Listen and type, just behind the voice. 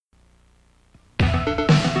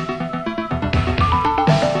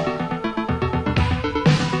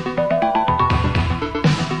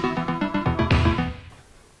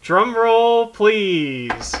Drum roll,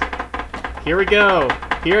 please. Here we go.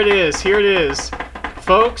 Here it is.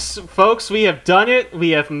 Folks, we have done it. We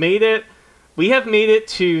have made it. We have made it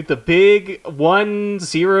to the big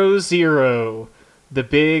 100. The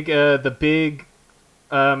big, I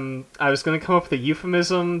was going to come up with a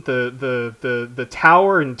euphemism, the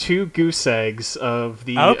tower and two goose eggs of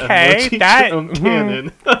the Emojidrome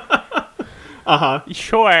canon.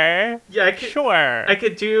 Sure. Yeah, I could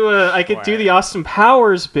do the Austin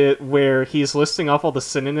Powers bit where he's listing off all the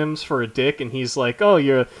synonyms for a dick, and he's like, "Oh,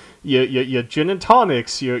 your gin and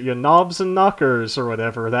tonics, your knobs and knockers, or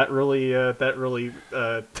whatever." That really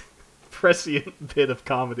prescient bit of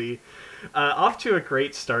comedy. Off to a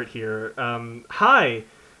great start here. Hi.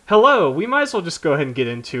 Hello. We might as well just go ahead and get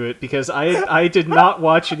into it because I did not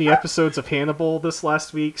watch any episodes of Hannibal this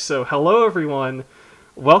last week. So hello everyone.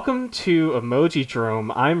 Welcome to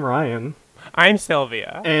Emojidrome. I'm Ryan. I'm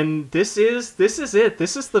Sylvia. And this is it.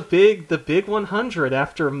 This is the big 100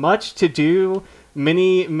 after much to do,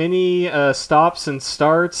 many stops and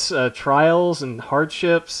starts, trials and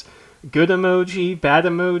hardships, good emoji, bad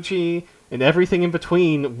emoji, and everything in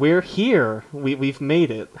between. We're here. We've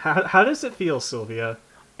made it. How does it feel, Sylvia?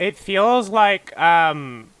 It feels like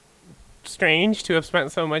strange to have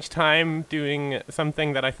spent so much time doing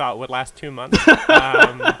something that I thought would last 2 months.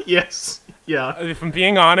 Yes. Yeah. If I'm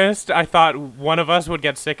being honest, I thought one of us would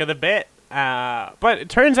get sick of the bit. But it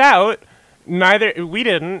turns out neither we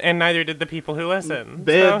didn't, and neither did the people who listened.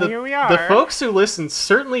 Here we are. The folks who listened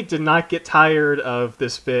certainly did not get tired of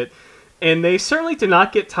this bit. And they certainly did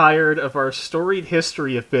not get tired of our storied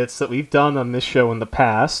history of bits that we've done on this show in the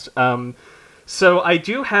past. So I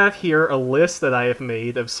do have here a list that I have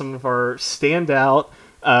made of some of our standout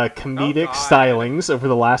comedic stylings over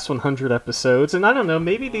the last 100 episodes. And I don't know,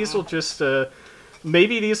 maybe these will just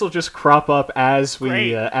crop up as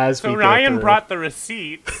we go through. So Ryan brought the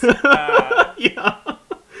receipts. Yeah.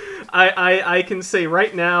 I can say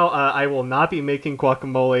right now, I will not be making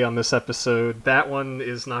guacamole on this episode. That one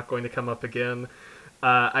is not going to come up again.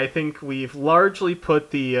 I think we've largely put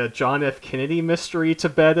the John F. Kennedy mystery to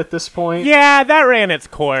bed at this point. Yeah, that ran its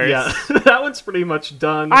course. Yeah, that one's pretty much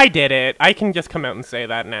done. I did it. I can just come out and say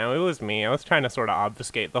that now. It was me. I was trying to sort of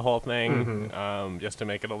obfuscate the whole thing, just to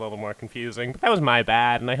make it a little more confusing. But that was my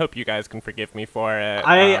bad, and I hope you guys can forgive me for it.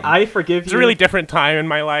 I forgive you. It's a really different time in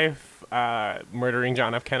my life. Murdering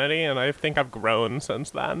John F. Kennedy, and I think I've grown since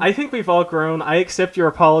then. I think we've all grown. I accept your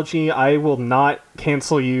apology. I will not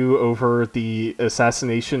cancel you over the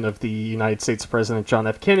assassination of the United States President John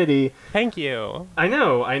F. Kennedy. Thank you. I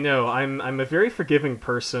know. I'm a very forgiving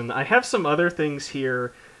person. I have some other things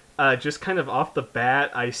here. Just kind of off the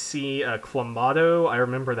bat, I see Clamato. I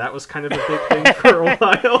remember that was kind of a big thing for a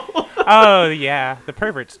while. Oh, yeah. The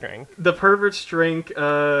pervert's drink. The pervert's drink,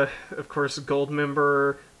 of course,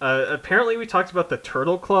 Goldmember. Apparently we talked about the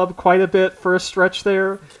Turtle Club quite a bit for a stretch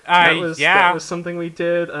there. That was something we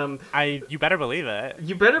did. You better believe it.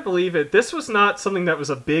 You better believe it. This was not something that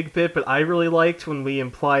was a big bit, but I really liked when we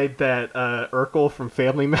implied that Urkel from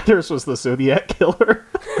Family Matters was the Zodiac Killer.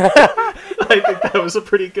 I think that was a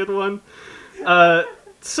pretty good one.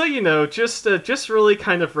 So, just really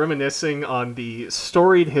kind of reminiscing on the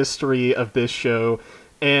storied history of this show,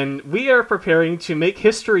 and we are preparing to make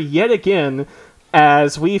history yet again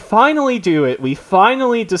as we finally do it. We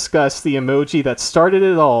finally discuss the emoji that started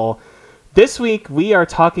it all. This week, we are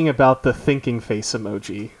talking about the thinking face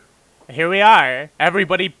emoji. Here we are.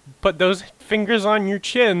 Everybody put those fingers on your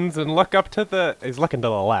chins and look up to the... It's looking to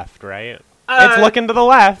the left, right? It's looking to the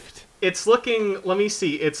left. It's looking... Let me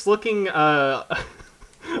see. It's looking...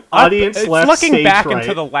 audience it's left, looking stage back right.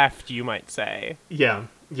 Into the left, you might say. Yeah.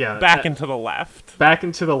 Back into the left. Back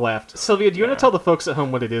into the left. Sylvia, do you want to tell the folks at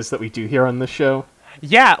home what it is that we do here on this show?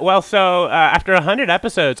 Yeah, well, so after 100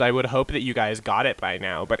 episodes, I would hope that you guys got it by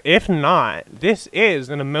now. But if not, this is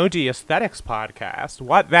an emoji aesthetics podcast.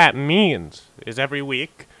 What that means is every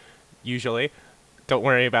week, usually, don't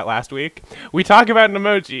worry about last week, we talk about an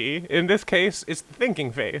emoji. In this case, it's the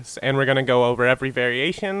thinking face. And we're going to go over every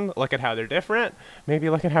variation, look at how they're different, maybe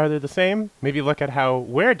look at how they're the same, maybe look at how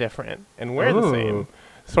we're different and we're the same.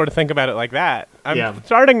 Sort of think about it like that.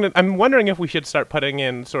 I'm wondering if we should start putting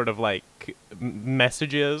in sort of like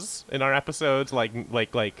messages in our episodes, like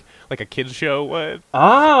a kids show would.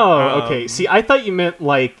 Oh, okay. See, I thought you meant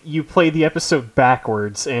like you play the episode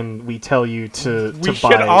backwards and we tell you to We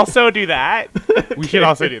should also do that. We should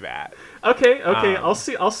also do that. Okay. I'll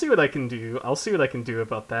see what I can do. I'll see what I can do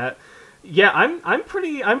about that. Yeah, I'm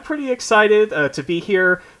pretty excited to be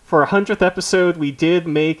here for 100th episode. We did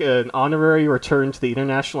make an honorary return to the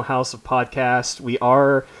International House of Podcast. We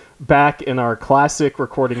are back in our classic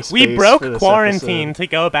recording space. We broke for this quarantine episode. to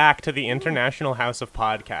go back to the International House of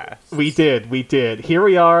Podcasts. We did. Here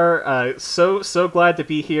we are. So glad to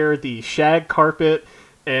be here. The shag carpet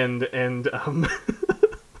and the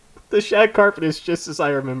shag carpet is just as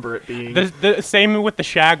I remember it being. The same with the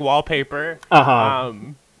shag wallpaper.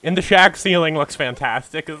 And the shag ceiling looks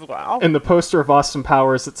fantastic as well. And the poster of Austin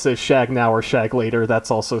Powers that says shag now or shag later, that's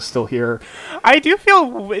also still here. I do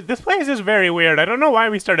feel this place is very weird. I don't know why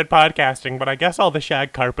we started podcasting, but I guess all the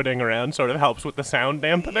shag carpeting around sort of helps with the sound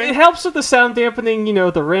dampening. It helps with the sound dampening. You know,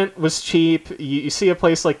 the rent was cheap. You see a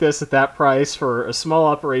place like this at that price for a small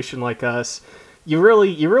operation like us. You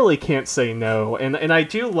really can't say no. And I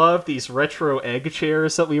do love these retro egg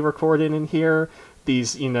chairs that we recorded in here.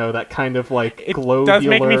 These, you know, that kind of like globular. It does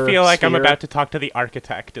make me feel like I'm about to talk to the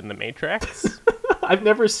architect in The Matrix. I've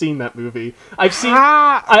never seen that movie. I've seen.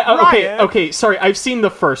 Sorry. I've seen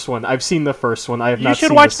the first one. I have not seen the sequels. You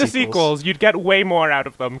should watch the sequels. You'd get way more out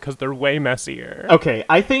of them because they're way messier. Okay,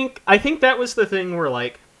 I think that was the thing where,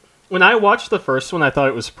 like, when I watched the first one, I thought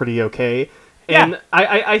it was pretty okay. And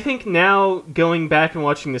I think now, going back and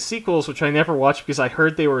watching the sequels, which I never watched because I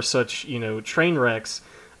heard they were such, you know, train wrecks,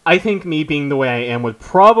 I think me being the way I am would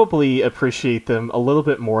probably appreciate them a little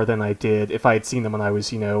bit more than I did if I had seen them when I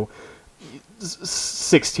was, you know,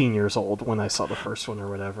 16 years old when I saw the first one or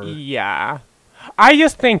whatever. Yeah. I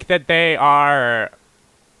just think that they are,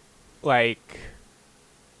 like,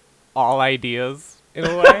 all ideas in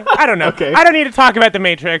a way. I don't know. Okay. I don't need to talk about The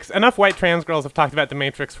Matrix. Enough white trans girls have talked about The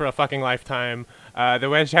Matrix for a fucking lifetime. The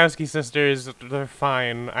Wachowski sisters, they're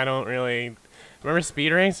fine. I don't really... Remember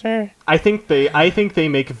Speed Racer? I think they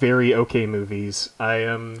make very okay movies.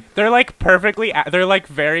 They're like perfectly. They're like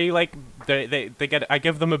very like. They get. I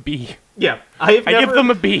give them a B. Yeah, I give them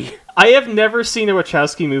a B. I have never seen a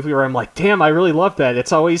Wachowski movie where I'm like, damn, I really love that.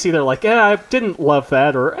 It's always either like, I didn't love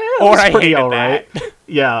that, or I pretty hated alright. that.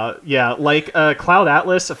 Yeah. Like Cloud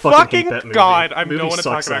Atlas. I fucking hate that movie. God, I movie don't want to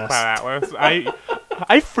talk sucks about ass. Cloud Atlas.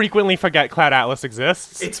 I frequently forget Cloud Atlas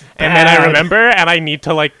exists. It's bad. And then I remember, and I need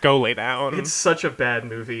to like go lay down. It's such a bad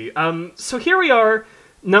movie. So here we are,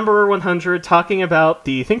 number 100, talking about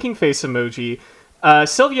the thinking face emoji.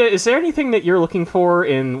 Sylvia, is there anything that you're looking for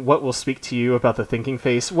in what will speak to you about the thinking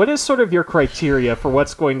face? What is sort of your criteria for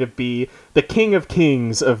what's going to be the king of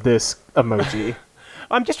kings of this emoji?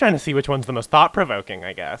 I'm just trying to see which one's the most thought-provoking,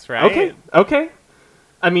 I guess, right? Okay.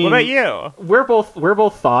 I mean, what about you? We're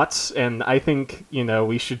both thoughts, and I think, you know,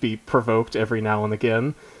 we should be provoked every now and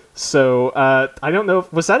again. So, I don't know,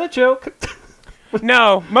 was that a joke?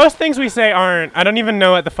 No, most things we say aren't. I don't even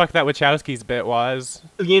know what the fuck that Wachowski's bit was.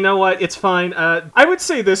 You know what? It's fine. I would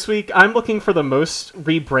say this week I'm looking for the most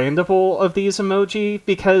rebrandable of these emoji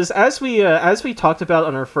because as we talked about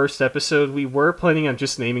on our first episode, we were planning on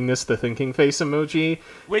just naming this the thinking face emoji,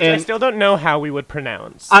 which I still don't know how we would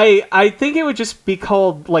pronounce. I think it would just be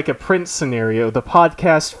called like a Prince scenario, the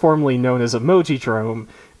podcast formerly known as Emojidrome.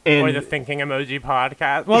 Or the Thinking Emoji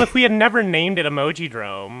Podcast. Well, if we had never named it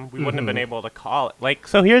Emojidrome, we wouldn't have been able to call it. Like,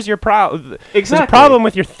 so here's your problem. Exactly. There's a problem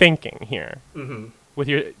with your thinking here.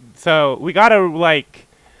 Mm-hmm. So we gotta, like...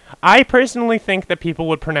 I personally think that people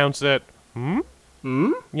would pronounce it, You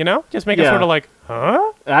know? Just make it sort of like,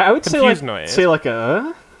 huh? I would Confused say noise. Say like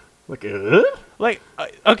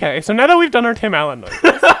okay, so now that we've done our Tim Allen noise...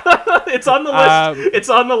 it's on the list. It's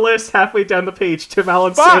on the list halfway down the page. Tim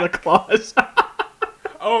Allen Santa Claus.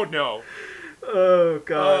 Oh, no. Oh,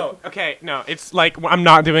 God. Oh, okay, no, it's like, I'm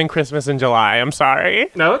not doing Christmas in July, I'm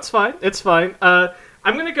sorry. No, it's fine,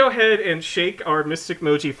 I'm going to go ahead and shake our Mystic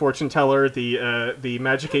Emoji Fortune Teller, the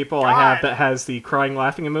Magic 8 Ball I have that has the crying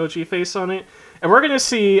laughing emoji face on it, and we're going to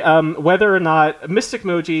see whether or not Mystic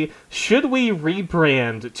Emoji, should we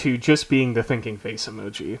rebrand to just being the thinking face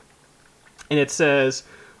emoji? And it says,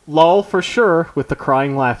 lol for sure, with the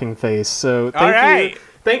crying laughing face, so thank you.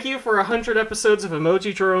 Thank you for 100 episodes of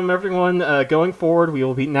Emojidrome, everyone. Going forward, we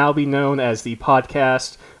will now be known as the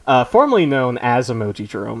podcast, formerly known as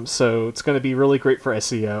Emojidrome. So it's going to be really great for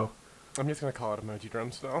SEO. I'm just going to call it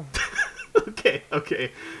Emojidrome still.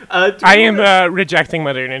 Okay. I am rejecting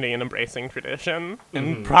modernity and embracing tradition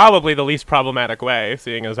in probably the least problematic way,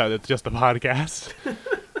 seeing as how it's just a podcast.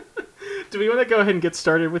 Do we want to go ahead and get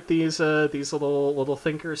started with these little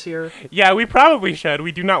thinkers here? Yeah, we probably should.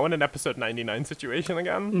 We do not want an episode 99 situation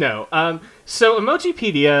again. No. So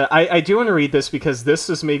Emojipedia, I do want to read this because this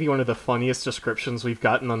is maybe one of the funniest descriptions we've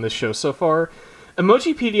gotten on this show so far.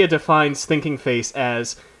 Emojipedia defines thinking face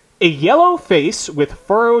as a yellow face with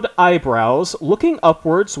furrowed eyebrows looking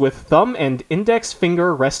upwards with thumb and index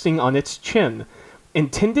finger resting on its chin,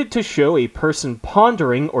 intended to show a person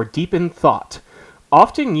pondering or deep in thought.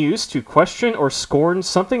 often used to question or scorn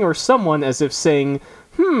something or someone as if saying,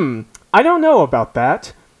 I don't know about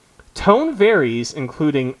that. Tone varies,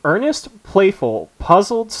 including earnest, playful,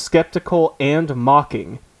 puzzled, skeptical, and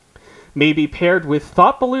mocking. May be paired with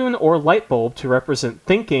thought balloon or light bulb to represent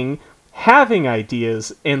thinking, having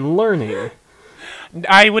ideas, and learning.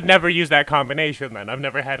 I would never use that combination then. I've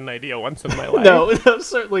never had an idea once in my life. No,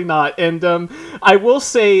 certainly not. And I will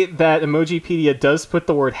say that Emojipedia does put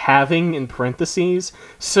the word having in parentheses,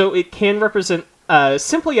 so it can represent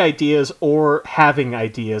simply ideas or having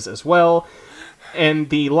ideas as well. And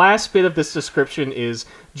the last bit of this description is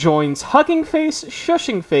joins hugging face,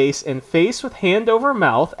 shushing face, and face with hand over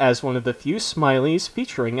mouth as one of the few smileys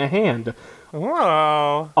featuring a hand.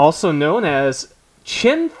 Whoa. Also known as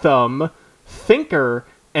chin thumb, thinker,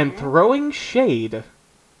 and throwing shade.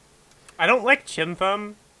 I don't like chin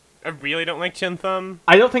thumb. I really don't like chin thumb.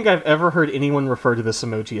 I don't think I've ever heard anyone refer to this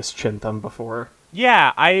emoji as chin thumb before.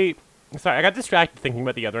 Yeah, I got distracted thinking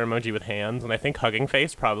about the other emoji with hands, and I think hugging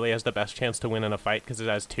face probably has the best chance to win in a fight because it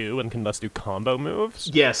has two and can thus do combo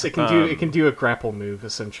moves. Yes, it can do a grapple move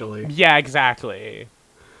essentially. Yeah, exactly.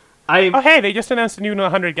 Oh, hey, they just announced a new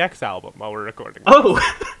 100 Gex album while we're recording. Oh,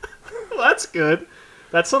 well, that's good.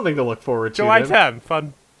 That's something to look forward to. July 10th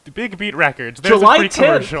on Big Beat Records. There's July a free 10th.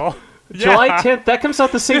 Commercial. July 10th. That comes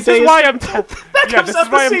out the same This day. is why I'm. That comes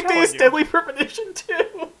out the same day as Deadly Premonition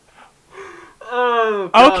 2. Oh,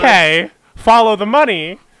 God. Okay, follow the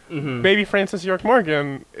money. Mm-hmm. Baby Francis York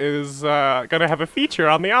Morgan is gonna have a feature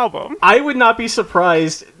on the album. I would not be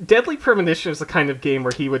surprised. Deadly Premonition is the kind of game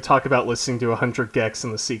where he would talk about listening to 100 Gex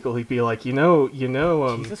in the sequel. He'd be like,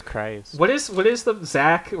 Jesus Christ. What is the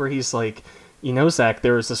Zach where he's like, Zach,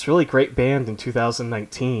 there was this really great band in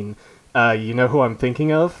 2019. You know who I'm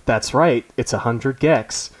thinking of? That's right, it's 100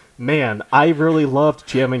 Gex. Man, I really loved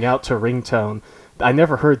jamming out to Ringtone. I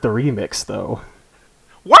never heard the remix though.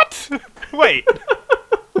 What? Wait.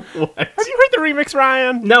 What? Have you heard the remix,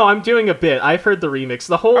 Ryan? No, I'm doing a bit. I've heard the remix.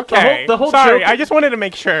 The whole Sorry, joke, I just wanted to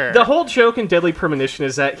make sure. The whole joke in Deadly Premonition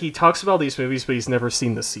is that he talks about these movies, but he's never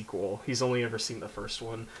seen the sequel. He's only ever seen the first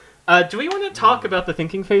one. Do we want to talk about the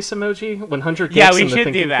thinking face emoji? 100 yeah, Gex we and the should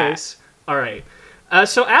thinking do that. face. All right.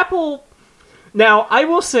 So Apple. Now, I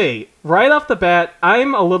will say right off the bat,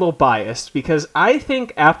 I'm a little biased because I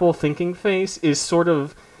think Apple thinking face is sort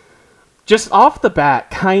of, just off the bat,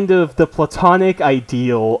 kind of the platonic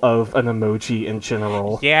ideal of an emoji in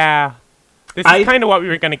general. Yeah. This is kind of what we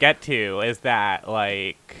were going to get to, is that,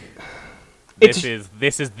 like, this is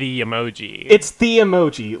the emoji. It's the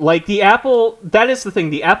emoji. Like, that is the thing,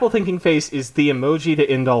 the Apple thinking face is the emoji to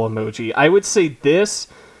end all emoji. I would say this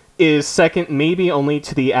is second maybe only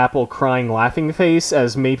to the Apple crying laughing face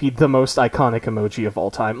as maybe the most iconic emoji of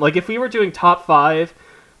all time. Like, if we were doing top five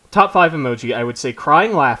emoji, I would say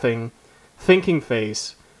crying laughing, thinking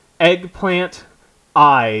face, eggplant,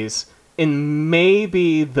 eyes, and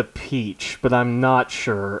maybe the peach, but I'm not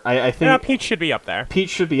sure. I think peach should be up there.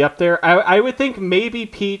 Peach should be up there. I would think maybe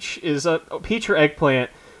peach or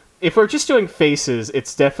eggplant. If we're just doing faces,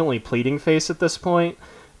 it's definitely pleading face at this point.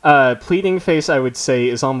 Pleading face, I would say,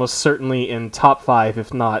 is almost certainly in top 5,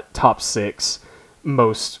 if not top 6,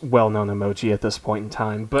 most well-known emoji at this point in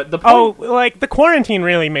time. But the the quarantine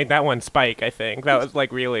really made that one spike. I think that was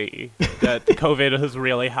like really the COVID has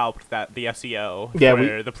really helped the SEO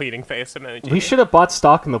for the pleading face emoji. We should have bought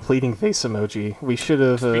stock in the pleading face emoji. We should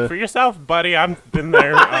have. Speak for yourself, buddy. I've been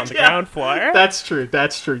there on the ground floor. That's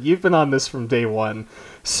true. You've been on this from day one.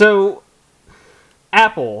 So,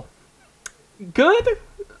 Apple, good.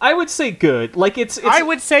 I would say good. Like it's I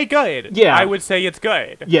would say good. Yeah. I would say it's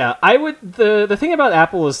good. Yeah, I would. The thing about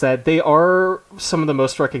Apple is that they are some of the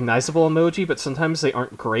most recognizable emoji, but sometimes they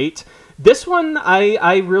aren't great. This one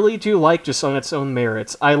I really do like just on its own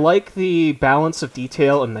merits. I like the balance of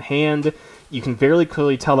detail in the hand. You can very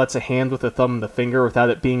clearly tell that's a hand with a thumb and the finger without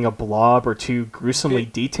it being a blob or too gruesomely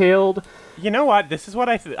detailed. You know what? This is what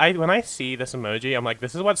I when I see this emoji, I'm like,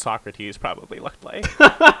 this is what Socrates probably looked like.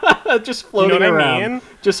 Just floating around. You know what I mean?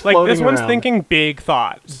 Just like floating this one's around. thinking big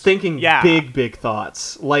thoughts. Thinking big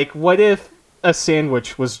thoughts. Like, what if a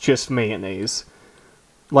sandwich was just mayonnaise?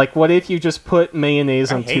 Like, what if you just put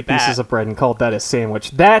mayonnaise on 2 pieces of bread and called that a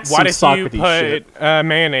sandwich? That's some Socrates shit. What if you put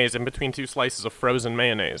mayonnaise in between 2 slices of frozen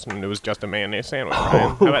mayonnaise and it was just a mayonnaise sandwich? Right?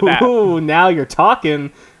 How about that? Ooh, now you're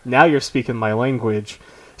talking. Now you're speaking my language.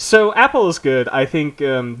 So Apple is good. I think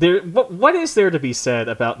what is there to be said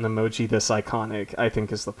about an emoji this iconic, I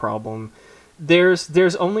think, is the problem.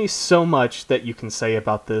 There's only so much that you can say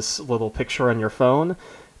about this little picture on your phone,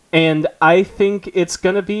 and I think it's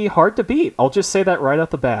going to be hard to beat. I'll just say that right off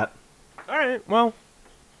the bat. All right, well,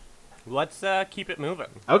 let's keep it moving.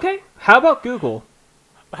 Okay, how about Google?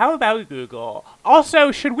 How about Google?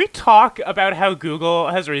 Also, should we talk about how Google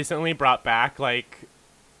has recently brought back, like,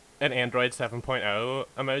 an Android 7.0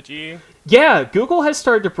 emoji? Yeah, Google has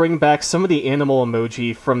started to bring back some of the animal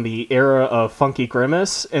emoji from the era of Funky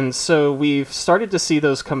Grimace, and so we've started to see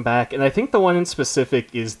those come back, and I think the one in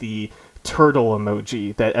specific is the turtle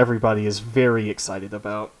emoji that everybody is very excited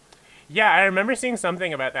about. Yeah, I remember seeing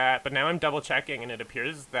something about that, but now I'm double checking and it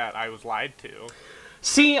appears that I was lied to.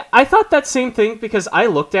 See, I thought that same thing because I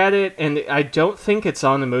looked at it and I don't think it's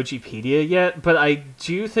on Emojipedia yet, but I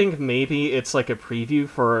do think maybe it's like a preview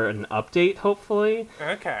for an update, hopefully.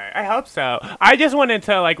 Okay, I hope so. I just wanted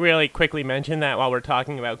to like really quickly mention that while we're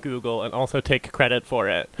talking about Google and also take credit for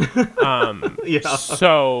it. Yeah.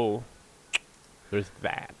 So there's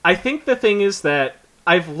that. I think the thing is that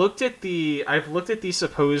I've looked at the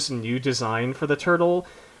supposed new design for the turtle,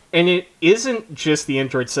 and it isn't just the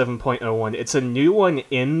Android 7.0 one. It's a new one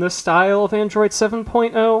in the style of Android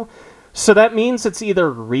 7.0. So that means it's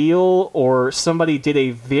either real or somebody did a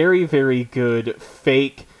very, very good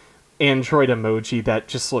fake Android emoji that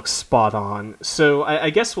just looks spot on. So I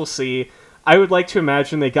guess we'll see. I would like to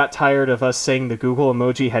imagine they got tired of us saying the Google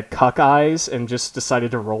emoji had cuck eyes and just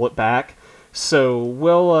decided to roll it back. So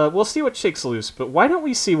we'll see what shakes loose. But why don't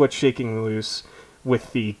we see what's shaking loose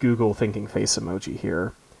with the Google thinking face emoji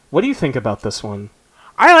here? What do you think about this one?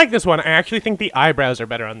 I like this one. I actually think the eyebrows are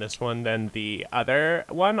better on this one than the other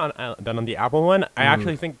one, than on the Apple one. I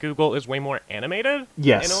actually think Google is way more animated.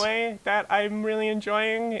 Yes. In a way that I'm really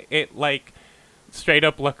enjoying. It, like, straight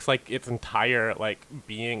up looks like its entire, like,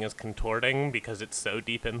 being is contorting because it's so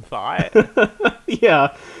deep in thought.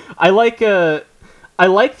 Yeah. I like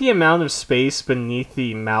the amount of space beneath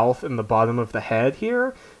the mouth and the bottom of the head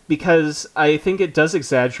here, because I think it does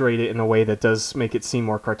exaggerate it in a way that does make it seem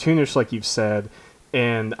more cartoonish, like you've said,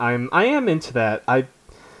 and I am into that.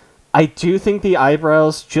 I do think the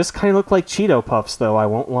eyebrows just kind of look like Cheeto Puffs, though, I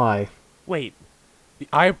won't lie. Wait. The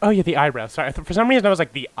eyebrows. Sorry, for some reason I was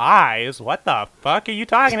like, the eyes? What the fuck are you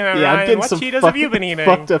talking about, Yeah, Ryan? I'm getting What some Cheetos have you been eating?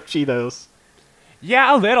 fucked up Cheetos.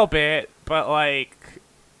 Yeah, a little bit, but like,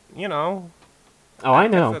 you know. Oh, I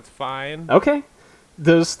know. That's fine. Okay.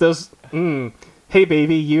 Hey,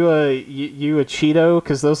 baby, you a Cheeto?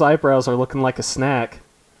 Because those eyebrows are looking like a snack.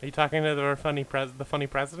 Are you talking to the funny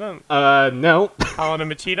president? No. Calling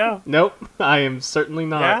him a Cheeto? Nope, I am certainly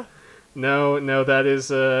not. Yeah? No, that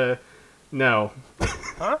is, no.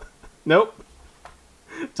 Huh? Nope.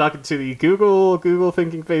 Talking to the Google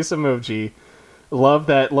thinking face emoji. Love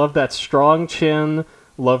that strong chin,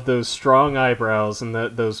 love those strong eyebrows, and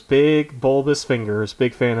those big, bulbous fingers.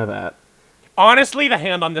 Big fan of that. Honestly, the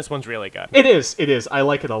hand on this one's really good. It is. I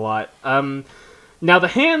like it a lot. Now, the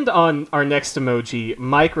hand on our next emoji,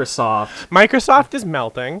 Microsoft is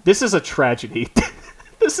melting. This is a tragedy.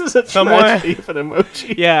 This is a tragedy for the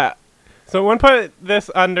emoji. Yeah. Someone put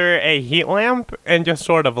this under a heat lamp and just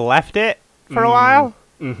sort of left it for a while.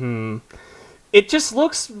 Mm-hmm. It just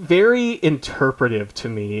looks very interpretive to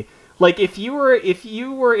me. Like, if you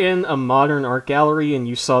were in a modern art gallery and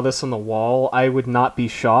you saw this on the wall, I would not be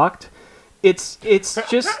shocked. It's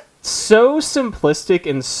just so simplistic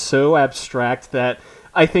and so abstract that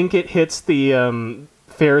I think it hits the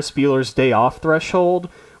Ferris Bueller's Day Off threshold,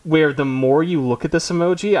 where the more you look at this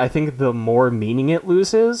emoji, I think the more meaning it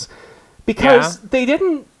loses, because they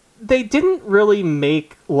didn't really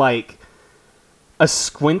make like a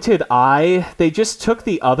squinted eye. They just took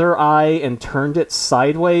the other eye and turned it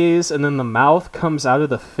sideways, and then the mouth comes out of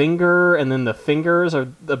the finger, and then the fingers are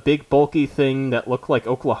the big bulky thing that look like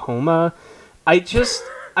Oklahoma. I just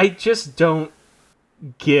don't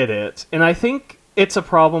get it. And I think it's a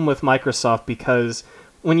problem with Microsoft because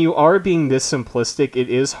when you are being this simplistic, it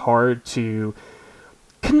is hard to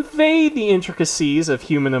convey the intricacies of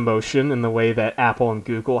human emotion in the way that Apple and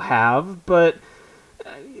Google have, but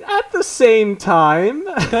at the same time,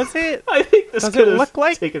 does it? I think this could have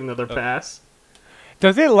like taken another pass.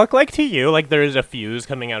 Does it look like to you like there is a fuse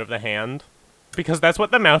coming out of the hand? Because that's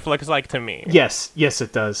what the mouth looks like to me. Yes,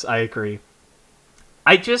 it does. I agree.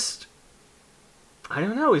 I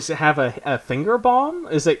don't know. Does it have a finger bomb?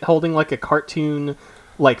 Is it holding like a cartoon,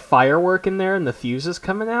 like firework in there, and the fuse is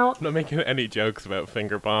coming out? I'm not making any jokes about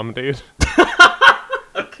finger bomb, dude.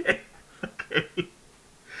 Okay.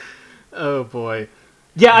 Oh boy.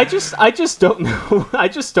 Yeah, I just don't know. I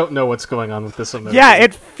just don't know what's going on with this emoji. Yeah,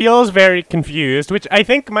 it feels very confused, which I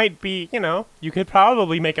think might be, you could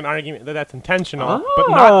probably make an argument that that's intentional, but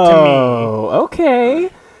not to me. Oh, okay.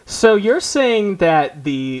 So you're saying that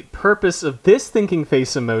the purpose of this thinking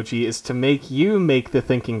face emoji is to make you make the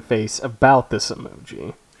thinking face about this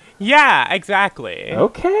emoji. Yeah, exactly.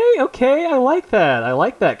 Okay, I like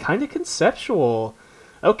that. Kind of conceptual.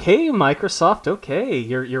 Okay, Microsoft. Okay,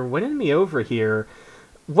 you're winning me over here.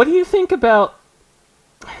 What do you think about?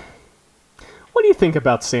 What do you think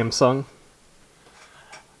about Samsung?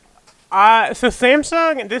 So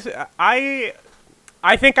Samsung,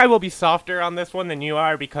 I think I will be softer on this one than you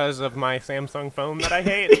are because of my Samsung phone that I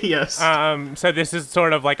hate. Yes. So this is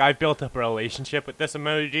sort of like I've built up a relationship with this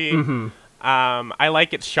emoji. Mm-hmm. I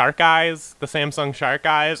like its shark eyes, the Samsung shark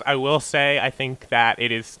eyes. I will say I think that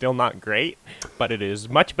it is still not great, but it is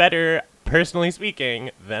much better, personally speaking,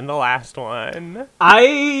 than the last one.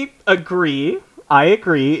 I agree.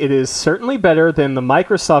 It is certainly better than the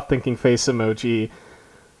Microsoft thinking face emoji.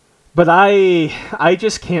 But I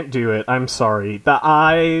just can't do it. I'm sorry. The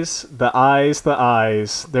eyes. They're.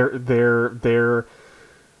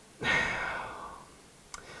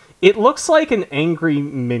 It looks like an angry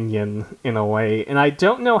minion in a way, and I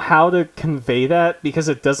don't know how to convey that because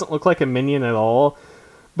it doesn't look like a minion at all.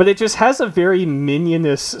 But it just has a very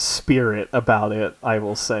minionous spirit about it, I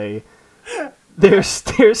will say. There's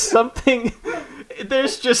something.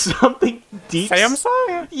 There's just something deep.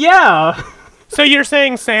 Samsung? Yeah. So you're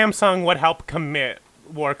saying Samsung would help commit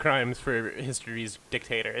war crimes for history's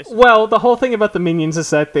dictators? Well, the whole thing about the minions is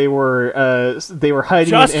that they were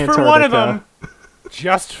hiding Just in Antarctica. for one of them.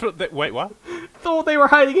 Just for wait, what? So they were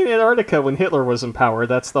hiding in Antarctica when Hitler was in power.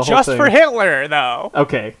 That's the whole Just thing. for Hitler, though.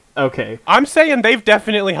 Okay. I'm saying they've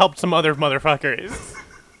definitely helped some other motherfuckers.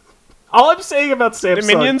 All I'm saying about Samsung... The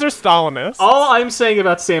minions are Stalinists. All I'm saying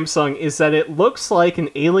about Samsung is that it looks like an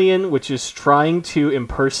alien which is trying to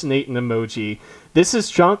impersonate an emoji. This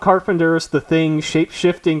is John Carpenter's The Thing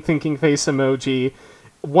shape-shifting thinking face emoji.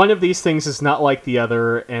 One of these things is not like the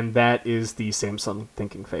other, and that is the Samsung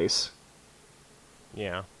thinking face.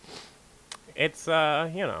 Yeah. It's,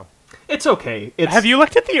 It's okay. Have you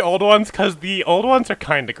looked at the old ones? Because the old ones are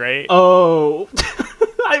kind of great. Oh...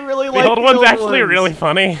 I really like the old ones. Actually, really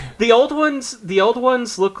funny. The old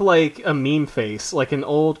ones look like a meme face, like an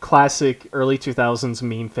old classic early 2000s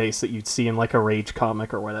meme face that you'd see in like a Rage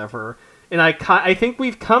comic or whatever. And I think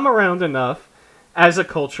we've come around enough as a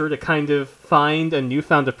culture to kind of find a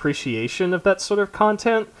newfound appreciation of that sort of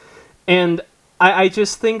content. And I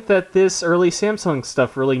just think that this early Samsung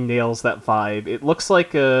stuff really nails that vibe. It looks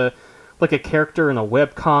like a character in a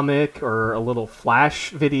webcomic or a little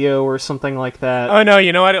Flash video or something like that. Oh, no,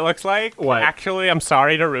 you know what it looks like? What? Actually, I'm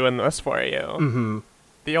sorry to ruin this for you. Mm-hmm.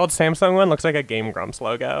 The old Samsung one looks like a Game Grumps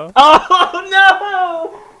logo. Oh,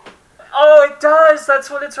 no! Oh, it does! That's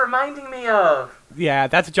what it's reminding me of! Yeah,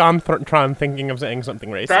 that's John Tron thinking of saying something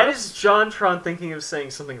racist. That is John Tron thinking of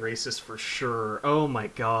saying something racist for sure. Oh my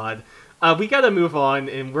god. We gotta move on,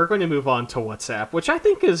 and we're going to move on to WhatsApp, which I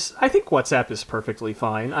think WhatsApp is perfectly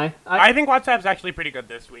fine. I think WhatsApp's actually pretty good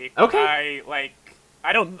this week. Okay.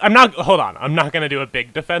 Hold on. I'm not going to do a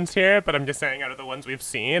big defense here, but I'm just saying out of the ones we've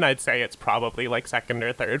seen, I'd say it's probably like second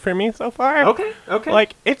or third for me so far. Okay.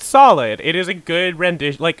 Like, it's solid. It is a good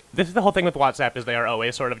rendition. Like, this is the whole thing with WhatsApp is they are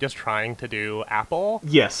always sort of just trying to do Apple.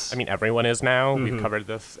 Yes. I mean, everyone is now. Mm-hmm. We've covered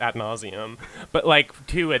this ad nauseum. But, like,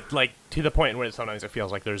 to the point where sometimes it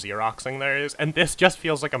feels like they're Xeroxing theirs, and this just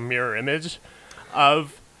feels like a mirror image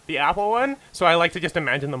of the Apple one, so I like to just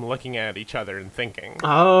imagine them looking at each other and thinking.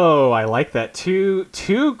 Oh, I like that. Two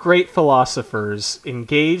great philosophers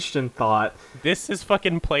engaged in thought. This is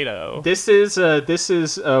fucking Plato. This is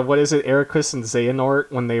what is it, Ericus and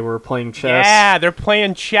Xehanort when they were playing chess? Yeah, they're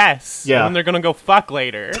playing chess. Yeah. And they're gonna go fuck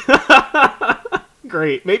later.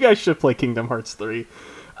 Great. Maybe I should play Kingdom Hearts 3.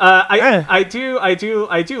 I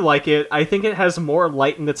do like it. I think it has more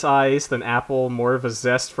light in its eyes than Apple, more of a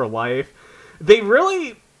zest for life. They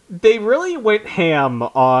really went ham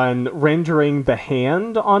on rendering the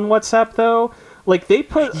hand on WhatsApp, though. Like, they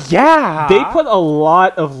put a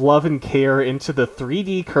lot of love and care into the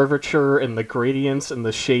 3D curvature and the gradients and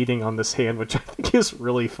the shading on this hand, which I think is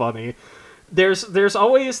really funny. There's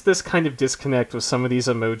always this kind of disconnect with some of these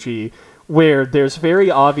emoji where there's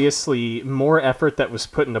very obviously more effort that was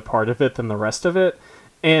put into part of it than the rest of it.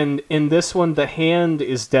 And in this one, the hand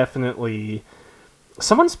is definitely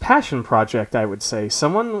someone's passion project, I would say.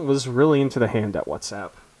 Someone was really into the hand at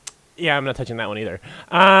WhatsApp. Yeah, I'm not touching that one either.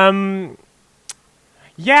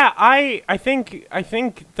 Yeah, I think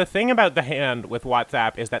the thing about the hand with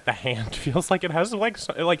WhatsApp is that the hand feels like it has like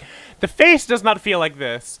the face does not feel like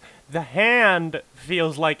this. The hand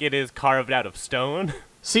feels like it is carved out of stone.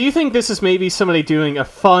 So you think this is maybe somebody doing a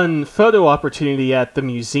fun photo opportunity at the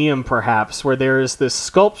museum, perhaps, where there is this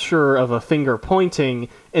sculpture of a finger pointing,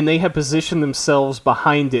 and they have positioned themselves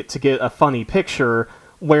behind it to get a funny picture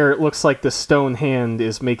where it looks like the stone hand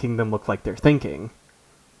is making them look like they're thinking.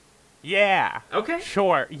 Yeah. Okay.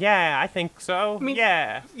 Sure. Yeah, I think so. I mean,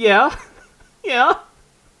 yeah. Yeah. Yeah.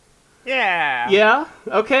 Yeah. Yeah?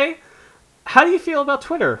 Okay. How do you feel about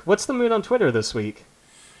Twitter? What's the mood on Twitter this week?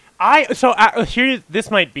 Here,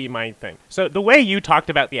 this might be my thing. So the way you talked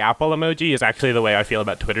about the Apple emoji is actually the way I feel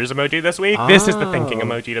about Twitter's emoji this week. This is the thinking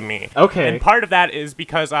emoji to me. Okay. And part of that is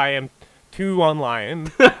because I am too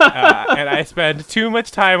online, and I spend too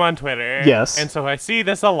much time on Twitter. Yes. And so I see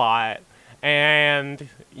this a lot, and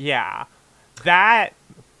yeah, that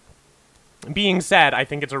being said, I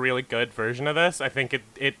think it's a really good version of this. I think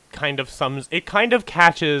it kind of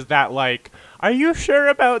catches that, like, are you sure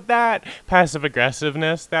about that passive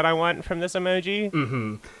aggressiveness that I want from this emoji?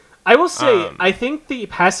 Mm-hmm. I will say, I think the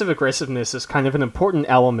passive aggressiveness is kind of an important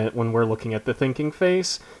element when we're looking at the thinking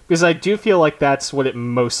face, because I do feel like that's what it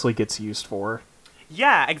mostly gets used for.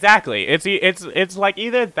 Yeah, exactly. It's like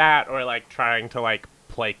either that or like trying to like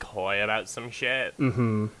play coy about some shit.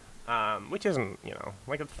 Mm-hmm. Which isn't,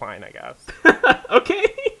 like, it's fine, I guess. Okay.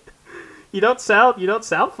 You don't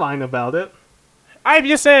sound fine about it. I'm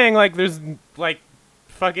just saying, like, there's, like,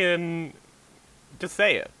 fucking, just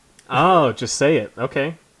say it. Oh, just say it.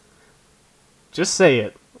 Okay. Just say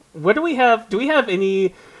it. What do we have? Do we have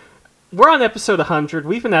any... We're on episode 100.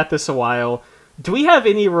 We've been at this a while. Do we have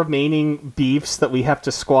any remaining beefs that we have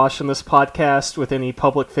to squash in this podcast with any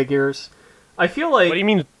public figures? I feel like... What do you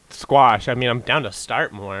mean squash? I mean, I'm down to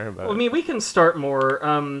start more. But... I mean, we can start more.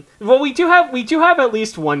 Well, we do have at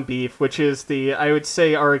least one beef, which is I would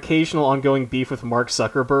say, our occasional ongoing beef with Mark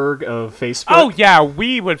Zuckerberg of Facebook. Oh yeah,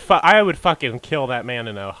 I would fucking kill that man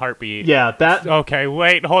in a heartbeat. Yeah, that. Okay,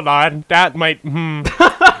 wait, hold on. That might.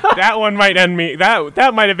 That one might end me.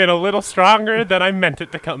 That might have been a little stronger than I meant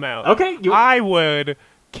it to come out. Okay, I would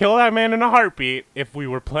kill that man in a heartbeat if we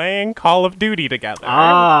were playing Call of Duty together.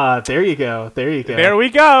 Ah, there you go. There we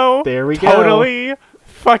go. There we go. Totally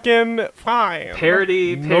fucking fine.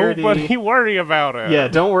 Parody. Nobody worry about it. Yeah,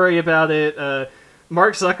 don't worry about it.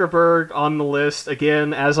 Mark Zuckerberg on the list.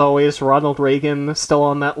 Again, as always, Ronald Reagan still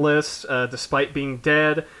on that list, despite being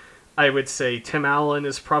dead. I would say Tim Allen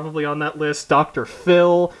is probably on that list. Dr.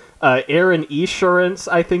 Phil. Aaron Esurance,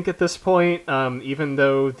 I think, at this point. Even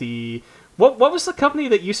though the... What was the company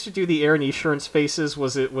that used to do the Aaron Esurance faces?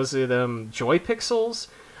 Was it Joy Pixels?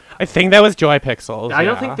 I think that was Joy Pixels. I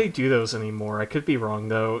don't think they do those anymore. I could be wrong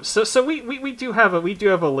though. So we do have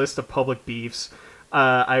a list of public beefs.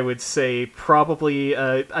 I would say probably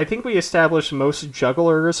I think we established most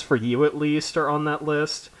jugglers, for you at least, are on that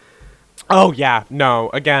list. Oh yeah, no.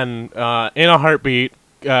 Again, in a heartbeat,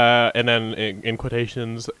 and then in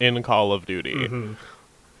quotations, in Call of Duty. Mm-hmm.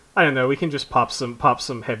 I don't know. We can just pop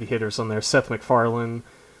some heavy hitters on there. Seth MacFarlane,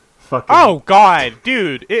 fucking. Oh God,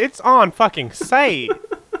 dude, it's on fucking site.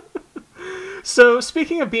 So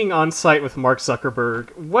speaking of being on site with Mark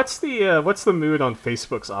Zuckerberg, what's the mood on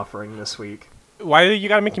Facebook's offering this week? Why do you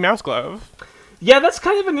got a Mickey Mouse glove? Yeah, that's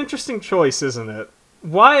kind of an interesting choice, isn't it?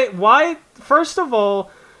 Why? First of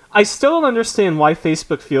all, I still don't understand why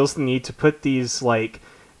Facebook feels the need to put these like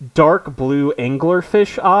dark blue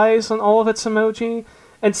anglerfish eyes on all of its emoji.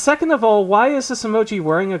 And second of all, why is this emoji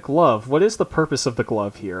wearing a glove? What is the purpose of the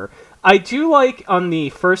glove here? I do like on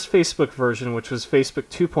the first Facebook version, which was Facebook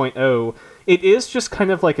 2.0, it is just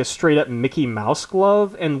kind of like a straight-up Mickey Mouse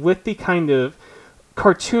glove, and with the kind of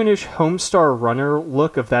cartoonish Homestar Runner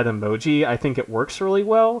look of that emoji, I think it works really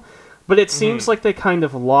well. But it seems like they kind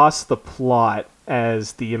of lost the plot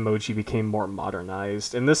as the emoji became more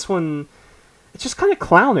modernized. And this one, it's just kind of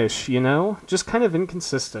clownish, Just kind of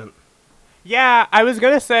inconsistent. Yeah, I was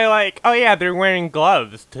gonna say, like, oh yeah, they're wearing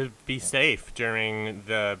gloves to be safe during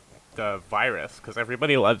the virus, because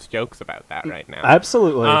everybody loves jokes about that right now.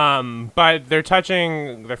 Absolutely. But they're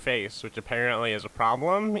touching their face, which apparently is a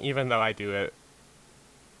problem, even though I do it,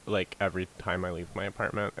 like, every time I leave my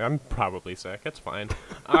apartment. I'm probably sick. It's fine.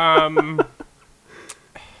 I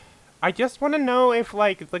just want to know if,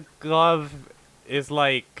 like, the glove is,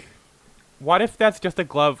 like... What if that's just a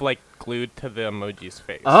glove, like, glued to the emoji's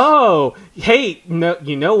face? Oh, hey, no,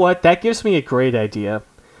 you know what? That gives me a great idea.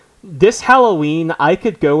 This Halloween, I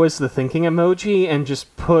could go as the thinking emoji and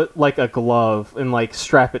just put, like, a glove and, like,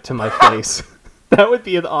 strap it to my face. That would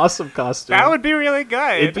be an awesome costume. That would be really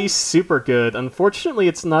good. It'd be super good. Unfortunately,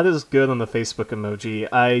 it's not as good on the Facebook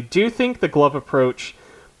emoji. I do think the glove approach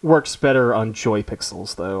works better on Joy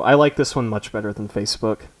Pixels, though. I like this one much better than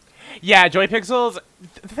Facebook. Yeah, Joy Pixels.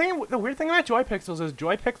 The weird thing about Joy Pixels is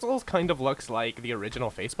Joy Pixels kind of looks like the original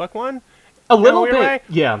Facebook one. A little bit, way.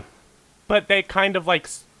 Yeah. But they kind of like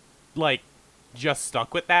just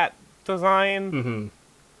stuck with that design. Mm-hmm.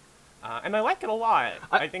 And I like it a lot.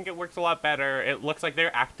 I think it works a lot better. It looks like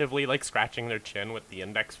they're actively like scratching their chin with the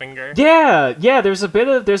index finger. Yeah. There's a bit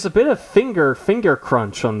of finger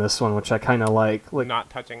crunch on this one, which I kind of like. Not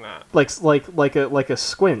touching that. Like a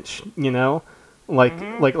squinch, you know, like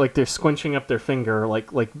they're squinching up their finger,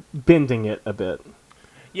 like bending it a bit.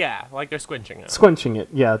 Yeah, like they're squinching it. Squinching it.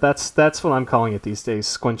 Yeah, that's what I'm calling it these days.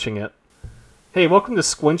 Squinching it. Hey, welcome to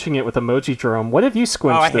Squinching It with Emojidrome. What have you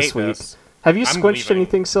squinched this week? Have you squinched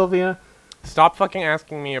anything, Sylvia? Stop fucking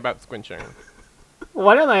asking me about squinching.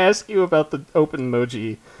 Why don't I ask you about the open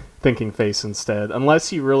emoji thinking face instead?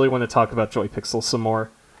 Unless you really want to talk about Joy Pixel some more.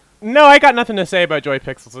 No, I got nothing to say about Joy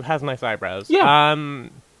Pixels. It has nice eyebrows. Yeah.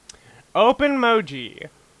 Openmoji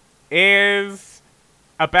is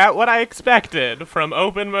about what I expected from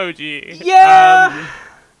Openmoji. Yeah.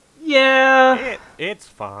 Yeah. It's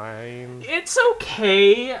fine. It's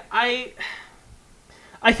okay.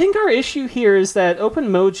 I think our issue here is that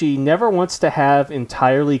Openmoji never wants to have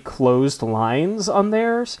entirely closed lines on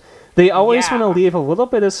theirs. They always want to leave a little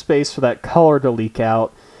bit of space for that color to leak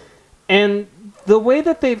out. And the way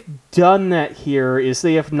that they've done that here is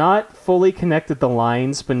they have not fully connected the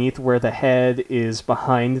lines beneath where the head is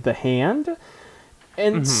behind the hand.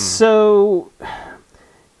 And so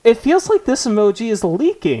it feels like this emoji is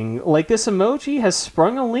leaking. Like this emoji has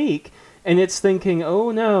sprung a leak. And it's thinking,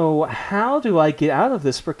 oh no, how do I get out of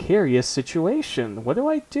this precarious situation? What do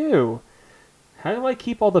I do? How do I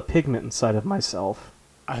keep all the pigment inside of myself?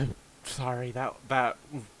 I'm sorry, that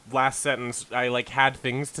last sentence, I had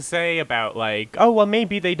things to say about oh well,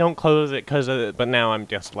 maybe they don't close it because of it, but now I'm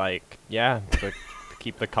just to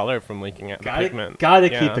keep the color from leaking out. Pigment.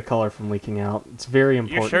 Gotta keep the color from leaking out. It's very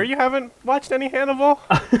important. You sure you haven't watched any Hannibal?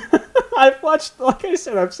 I've watched, like I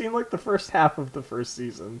said, I've seen the first half of the first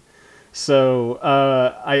season. So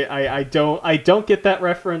I don't get that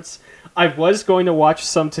reference. I was going to watch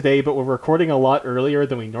some today, but we're recording a lot earlier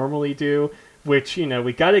than we normally do, which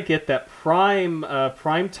we got to get that prime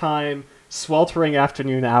time sweltering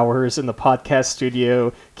afternoon hours in the podcast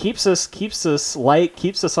studio. Keeps us light,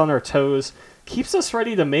 keeps us on our toes, keeps us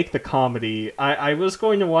ready to make the comedy. I was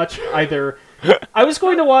going to watch either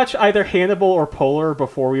Hannibal or Polar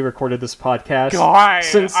before we recorded this podcast. God,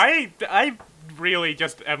 I really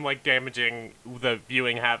just am damaging the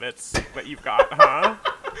viewing habits that you've got, huh?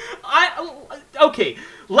 Okay,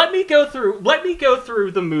 let me go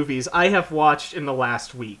through the movies I have watched in the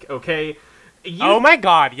last week, okay? Oh my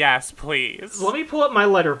god, yes, please. Let me pull up my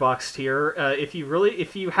Letterboxd here. If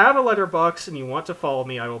you have a Letterboxd and you want to follow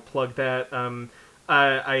me, I will plug that.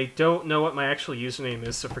 I don't know what my actual username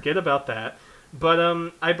is, so forget about that.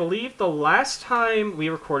 But I believe the last time we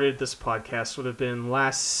recorded this podcast would have been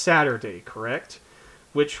last Saturday, correct?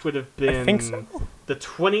 Which would have been, I think so, the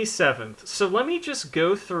 27th. So let me just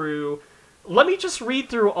read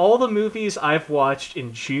through all the movies I've watched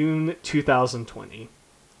in June 2020.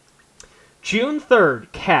 June 3rd,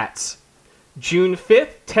 Cats. June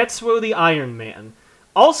 5th, Tetsuo the Iron Man.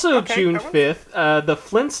 Also June 5th, The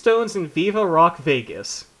Flintstones and Viva Rock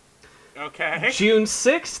Vegas. Okay. June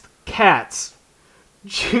 6th, Cats.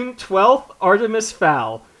 June 12th, Artemis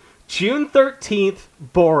Fowl. June 13th,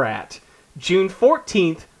 Borat. June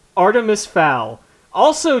 14th, Artemis Fowl.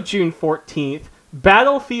 Also June 14th,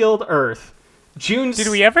 Battlefield Earth. Did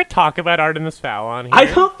we ever talk about Artemis Fowl on here? I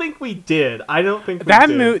don't think we did.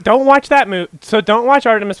 Don't watch that movie. So don't watch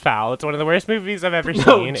Artemis Fowl. It's one of the worst movies I've ever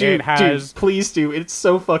seen. Dude, please do. It's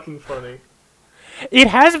so fucking funny. It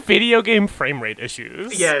has video game frame rate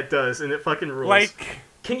issues. Yeah, it does, and it fucking rules.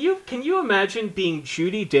 Can you imagine being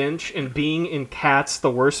Judi Dench and being in Cats,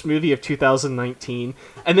 the worst movie of 2019,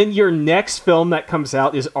 and then your next film that comes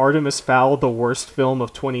out is Artemis Fowl, the worst film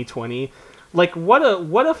of 2020? What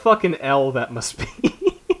a fucking L that must be.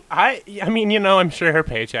 I mean, I'm sure her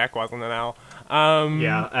paycheck wasn't an L.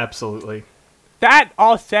 Yeah, absolutely. That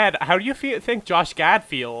all said, how do you think Josh Gad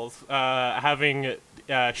feels having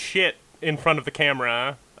shit in front of the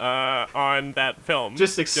camera on that film?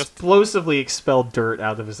 Just explosively expelled dirt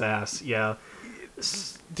out of his ass, yeah.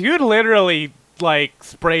 Dude literally,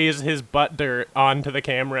 sprays his butt dirt onto the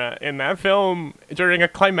camera in that film during a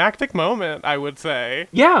climactic moment, I would say.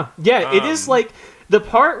 Yeah, it is the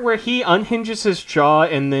part where he unhinges his jaw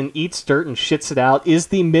and then eats dirt and shits it out is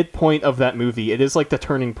the midpoint of that movie. It is the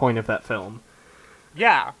turning point of that film.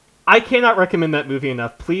 Yeah. I cannot recommend that movie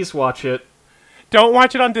enough. Please watch it. Don't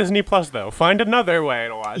watch it on Disney Plus, though. Find another way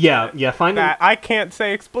to watch it. Yeah, find that I can't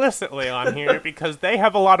say explicitly on here because they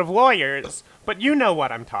have a lot of lawyers, but you know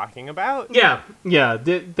what I'm talking about. Yeah.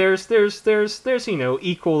 There's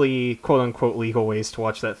equally quote unquote legal ways to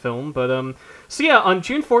watch that film, but so yeah, on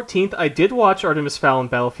June 14th, I did watch Artemis Fowl and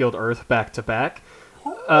Battlefield Earth back to back.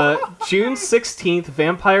 June 16th,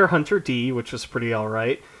 Vampire Hunter D, which was pretty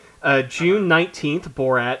alright. June 19th,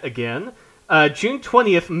 Borat again. June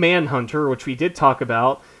 20th, Manhunter, which we did talk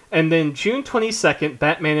about. And then June 22nd,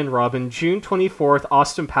 Batman and Robin. June 24th,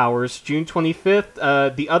 Austin Powers. June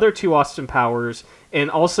 25th, the other two Austin Powers. And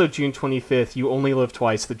also June 25th, You Only Live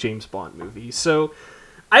Twice, the James Bond movie. So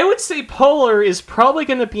I would say Polar is probably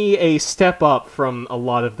going to be a step up from a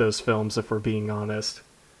lot of those films, if we're being honest.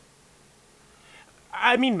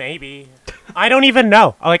 I mean, maybe. I don't even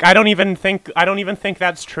know. Like, I don't even think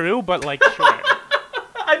that's true, but, like, sure.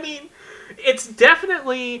 I mean, it's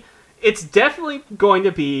definitely going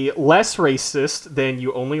to be less racist than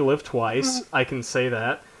You Only Live Twice. I can say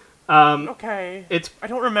that. Okay. I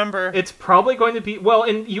don't remember. It's probably going to be... Well,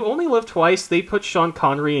 in You Only Live Twice, they put Sean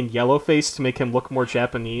Connery in yellowface to make him look more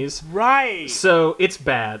Japanese. Right. So, it's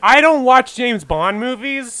bad. I don't watch James Bond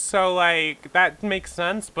movies, so, like, that makes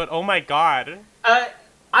sense, but oh my god.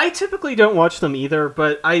 I typically don't watch them either,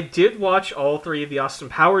 but I did watch all three of the Austin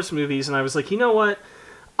Powers movies, and I was like, you know what?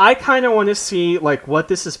 I kind of want to see, like, what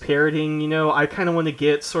this is parodying, you know? I kind of want to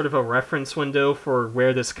get sort of a reference window for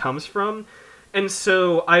where this comes from. And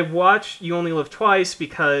so I watched You Only Live Twice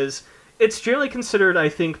because it's generally considered, I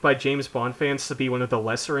think, by James Bond fans to be one of the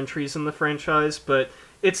lesser entries in the franchise, but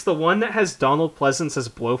it's the one that has Donald Pleasance as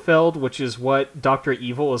Blofeld, which is what Dr.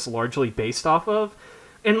 Evil is largely based off of.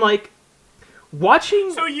 And, like,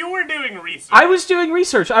 watching... So you were doing research. I was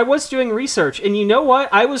doing research. And you know what?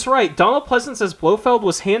 I was right. Donald Pleasance as Blofeld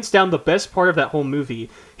was hands down the best part of that whole movie.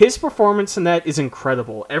 His performance in that is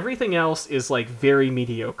incredible. Everything else is, like, very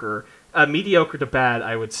mediocre. Mediocre to bad,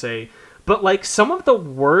 I would say. But, like, some of the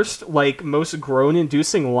worst, like, most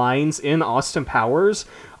groan-inducing lines in Austin Powers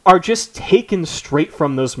are just taken straight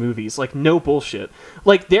from those movies. Like, no bullshit.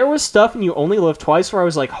 Like, there was stuff in You Only Live Twice where I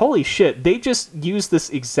was like, holy shit, they just used this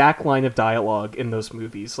exact line of dialogue in those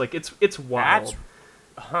movies. Like, it's wild.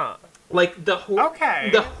 Like, the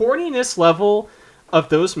horniness level of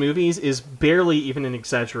those movies is barely even an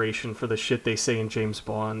exaggeration for the shit they say in James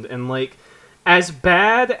Bond. And, like, as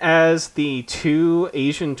bad as the two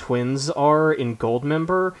Asian twins are in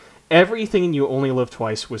Goldmember, everything in You Only Live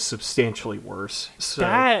Twice was substantially worse.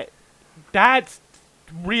 So that's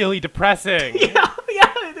really depressing. Yeah,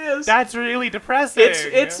 it is. That's really depressing.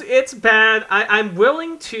 It's bad. I'm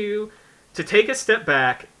willing to take a step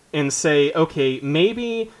back and say, okay,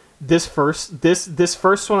 maybe this first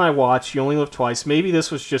one I watched, You Only Live Twice, maybe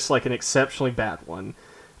this was just like an exceptionally bad one.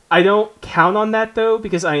 I don't count on that, though,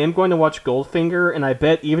 because I am going to watch Goldfinger, and I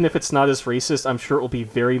bet even if it's not as racist, I'm sure it will be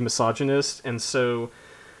very misogynist, and so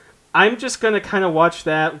I'm just going to kind of watch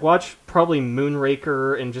probably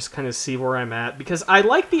Moonraker, and just kind of see where I'm at, because I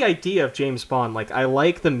like the idea of James Bond. Like, I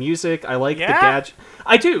like the music, I like the gadget.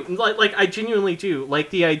 I do. Like, I genuinely do. Like,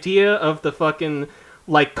 the idea of the fucking,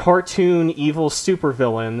 like, cartoon evil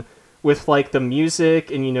supervillain with, like, the music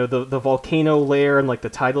and, you know, the volcano lair and, like, the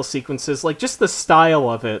title sequences. Like, just the style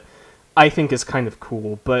of it, I think, is kind of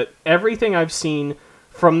cool. But everything I've seen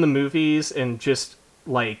from the movies and just,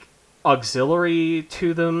 like, auxiliary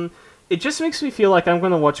to them, it just makes me feel like I'm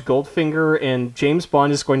going to watch Goldfinger and James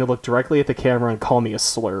Bond is going to look directly at the camera and call me a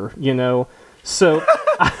slur, you know? So...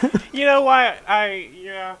 You know why?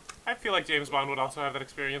 I feel like James Bond would also have that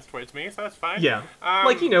experience towards me, so that's fine. Yeah.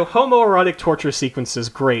 Like, you know, homoerotic torture sequences,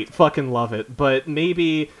 great. Fucking love it. But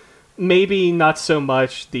maybe not so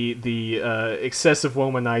much the excessive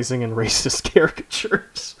womanizing and racist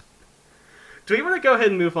caricatures. Do we want to go ahead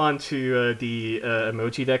and move on to the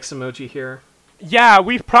Emojidex emoji here? Yeah,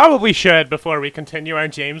 we probably should before we continue our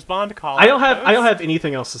James Bond call. I don't have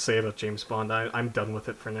anything else to say about James Bond. I'm done with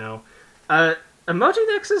it for now.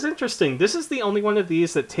 Emojidex is interesting. This is the only one of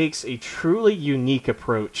these that takes a truly unique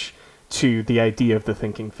approach to the idea of the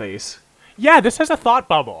thinking face. Yeah, this has a thought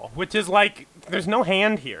bubble, which is like, there's no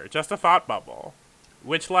hand here, just a thought bubble.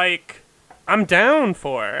 Which, like, I'm down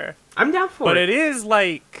for. But it is,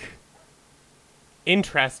 like,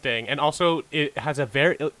 interesting, and also it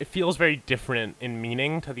feels very different in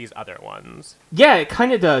meaning to these other ones. Yeah, it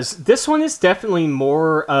kind of does. This one is definitely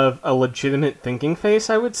more of a legitimate thinking face,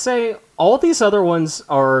 I would say. All these other ones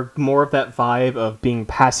are more of that vibe of being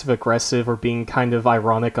passive-aggressive or being kind of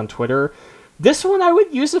ironic on Twitter. This one I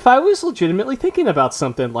would use if I was legitimately thinking about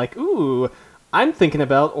something like, ooh, I'm thinking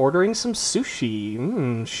about ordering some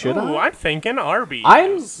sushi. Should I? Ooh, I'm thinking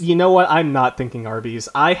Arby's. You know what? I'm not thinking Arby's.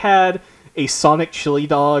 I had a Sonic chili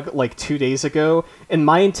dog like 2 days ago, and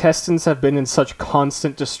my intestines have been in such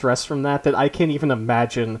constant distress from that I can't even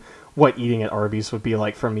imagine what eating at Arby's would be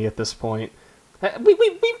like for me at this point.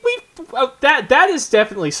 That is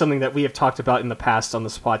definitely something that we have talked about in the past on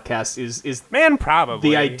this podcast. Is Man, probably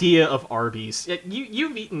the idea of Arby's?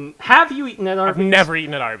 You've eaten? Have you eaten at Arby's? I've never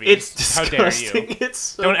eaten at Arby's. It's disgusting. How dare you? It's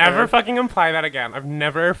so Don't bad. ever fucking imply that again. I've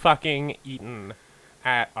never fucking eaten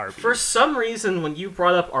at Arby's. For some reason, when you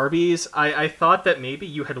brought up Arby's, I thought that maybe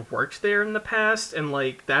you had worked there in the past, and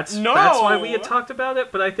like that's why we had talked about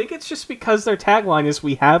it. But I think it's just because their tagline is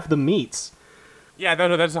 "We have the meats." Yeah,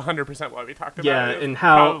 no, that's 100% what we talked about. Yeah, It and was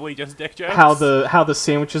how probably just dick jokes. how the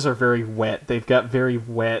sandwiches are very wet. They've got very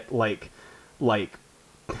wet like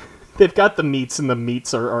they've got the meats, and the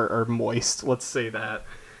meats are moist. Let's say that.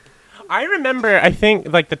 I remember, I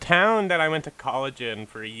think, like, the town that I went to college in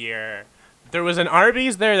for a year, there was an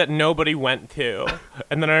Arby's there that nobody went to.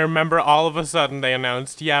 And then I remember all of a sudden they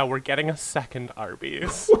announced, yeah, we're getting a second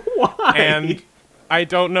Arby's. Why? And I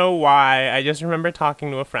don't know why. I just remember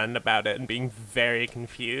talking to a friend about it and being very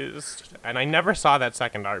confused. And I never saw that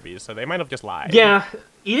second Arby's, so they might have just lied. Yeah,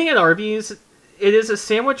 eating at Arby's, it is a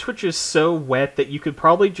sandwich which is so wet that you could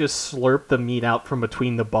probably just slurp the meat out from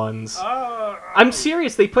between the buns. I'm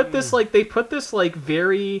serious. They put this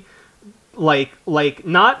very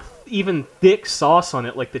not even thick sauce on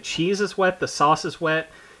it. Like the cheese is wet, the sauce is wet.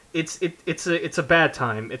 It's a bad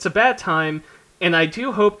time. It's a bad time. And I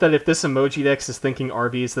do hope that if this Emojidex is thinking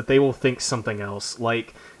Arby's, that they will think something else.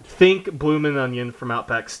 Like, think Bloomin' Onion from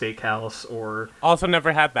Outback Steakhouse, or... Also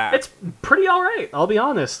never had that. It's pretty alright, I'll be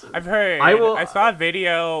honest. I've heard. I saw a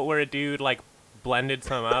video where a dude, like, blended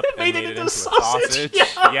some up and made it into a sausage.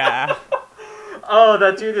 Yeah. Oh,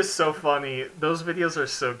 that dude is so funny. Those videos are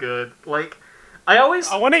so good. Like, I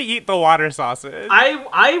want to eat the water sausage.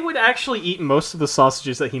 I would actually eat most of the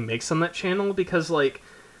sausages that he makes on that channel, because, like...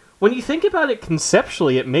 When you think about it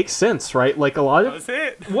conceptually, it makes sense, right? Like a lot of... Does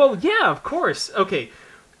it? Well, yeah, of course. Okay,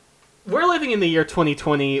 we're living in the year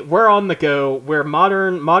 2020. We're on the go. We're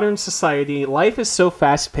modern society. Life is so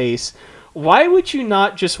fast-paced. Why would you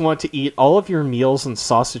not just want to eat all of your meals in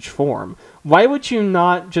sausage form? Why would you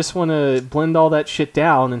not just want to blend all that shit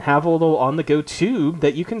down and have a little on-the-go tube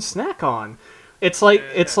that you can snack on? It's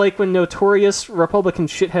like when notorious Republican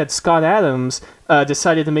shithead Scott Adams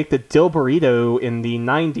decided to make the Dill Burrito in the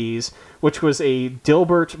 90s, which was a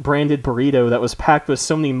Dilbert-branded burrito that was packed with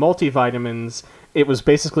so many multivitamins, it was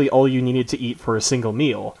basically all you needed to eat for a single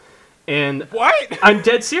meal. And what? I'm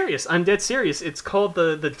dead serious. It's called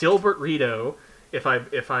the Dilbert-rito, if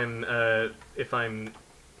I'm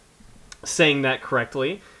saying that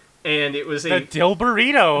correctly. And it was the Dill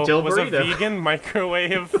Burrito was a vegan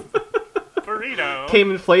microwave burrito. Came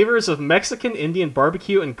in flavors of Mexican, Indian,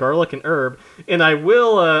 barbecue, and garlic and herb. And I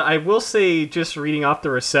will say, just reading off the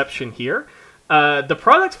reception here, the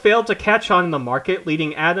product failed to catch on in the market,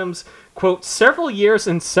 leading Adams, quote, several years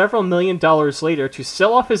and several $1 million later to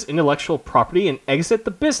sell off his intellectual property and exit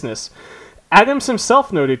the business. Adams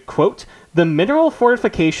himself noted, quote, the mineral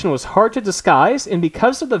fortification was hard to disguise, and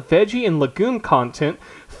because of the veggie and legume content,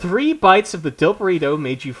 3 bites of the Dill Burrito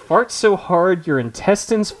made you fart so hard your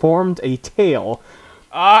intestines formed a tail.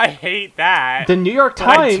 I hate that. The New York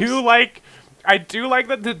Times... I do like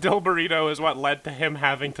that the Dill Burrito is what led to him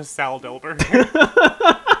having to sell Dill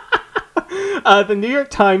Burrito. The New York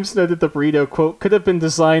Times noted the burrito, quote, could have been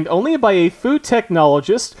designed only by a food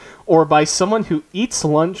technologist or by someone who eats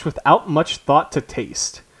lunch without much thought to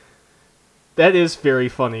taste. That is very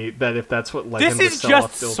funny, that if that's what led him to sell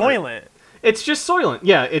off Dill Burrito. This is just Soylent. It's just Soylent.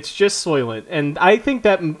 Yeah, it's just Soylent. And I think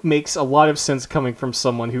that makes a lot of sense coming from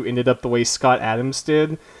someone who ended up the way Scott Adams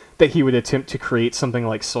did, that he would attempt to create something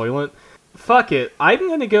like Soylent. Fuck it. I'm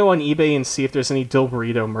going to go on eBay and see if there's any Dill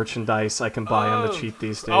Burrito merchandise I can buy on the cheap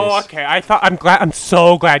these days. Oh, okay. I'm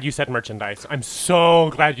so glad you said merchandise. I'm so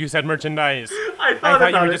glad you said merchandise. I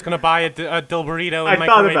thought you were just going to buy a Dill Burrito and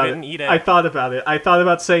microwave it and eat it. I thought about it. I thought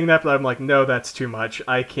about saying that, but I'm like, no, that's too much.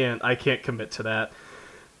 I can't commit to that.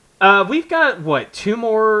 We've got, 2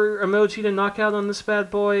 more emoji to knock out on this bad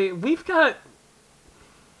boy?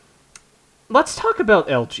 Let's talk about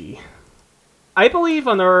LG. I believe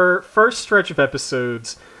on our first stretch of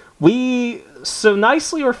episodes, we so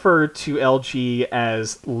nicely referred to LG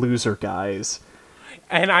as loser guys.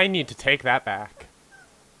 And I need to take that back.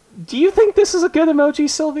 Do you think this is a good emoji,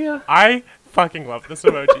 Sylvia? I fucking love this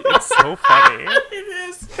emoji. It's so funny. It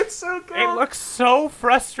is. It's so good. It looks so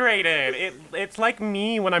frustrated. It's like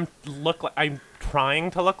me when I'm trying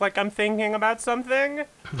to look like I'm thinking about something,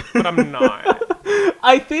 but I'm not.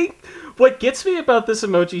 I think what gets me about this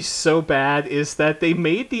emoji so bad is that they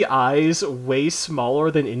made the eyes way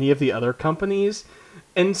smaller than any of the other companies,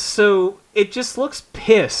 and so it just looks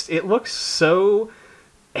pissed. It looks so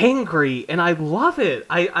angry, and I love it.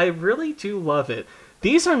 I really do love it.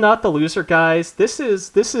 These are not the loser guys. This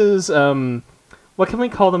is what can we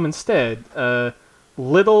call them instead?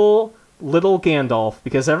 Little Gandalf,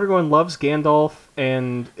 because everyone loves Gandalf,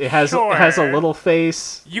 and it has a little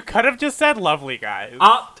face. You could have just said lovely guys.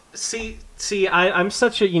 I'm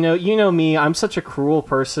such a you know me. I'm such a cruel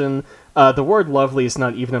person. The word lovely is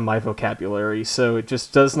not even in my vocabulary, so it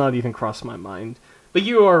just does not even cross my mind. But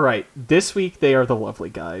you are right. This week they are the lovely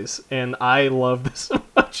guys, and I love this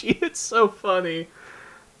emoji. It's so funny.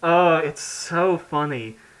 It's so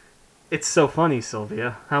funny. It's so funny,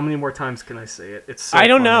 Sylvia. How many more times can I say it? It's so I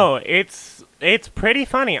don't funny. know. It's pretty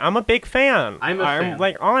funny. I'm a big fan. I'm a fan.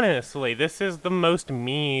 Like, honestly, this is the most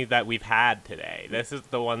me that we've had today. This is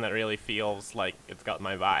the one that really feels like it's got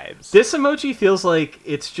my vibes. This emoji feels like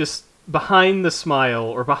it's just behind the smile,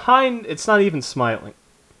 or behind... It's not even smiling.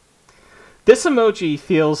 This emoji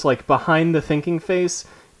feels like behind the thinking face.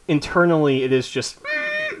 Internally, it is just...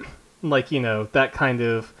 like, that kind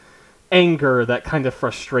of... anger, that kind of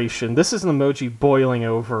frustration. This is an emoji boiling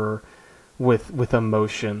over with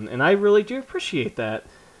emotion, and I really do appreciate that.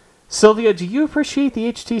 Sylvia, do you appreciate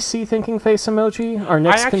the HTC thinking face emoji, our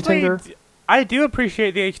next contender? I do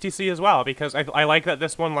appreciate the HTC as well, because I like that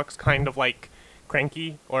this one looks kind of like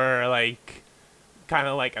cranky, or like kind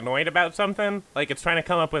of like annoyed about something. Like it's trying to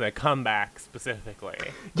come up with a comeback specifically.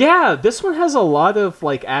 Yeah, this one has a lot of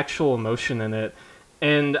like actual emotion in it.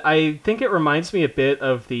 And I think it reminds me a bit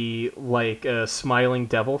of the smiling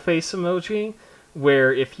devil face emoji,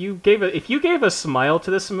 where if you gave a smile to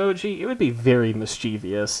this emoji, it would be very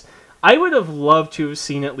mischievous. I would have loved to have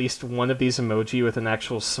seen at least one of these emoji with an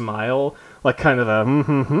actual smile, like kind of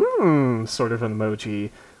a sort of an emoji,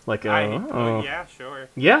 like yeah, sure.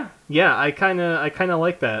 Yeah, I kind of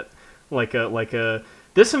like that, like a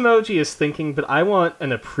this emoji is thinking, but I want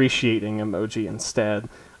an appreciating emoji instead.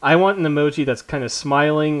 I want an emoji that's kind of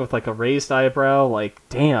smiling with like a raised eyebrow, like,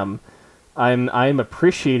 damn, I'm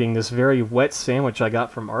appreciating this very wet sandwich I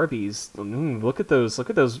got from Arby's. Look at those.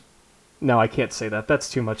 No, I can't say that. That's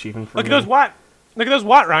too much even for me. Look at those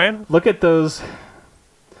what, Ryan? Look at those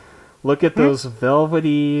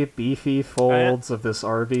velvety, beefy folds of this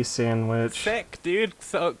Arby's sandwich. Sick, dude.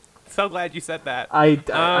 So glad you said that. I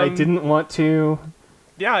didn't want to.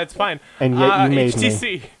 Yeah, it's fine. And yet you made HTC.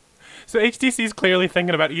 me. So HTC's clearly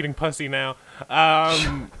thinking about eating pussy now.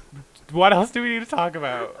 What else do we need to talk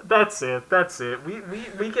about? That's it.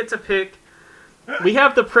 We get to pick. We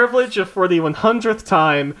have the privilege of, for the 100th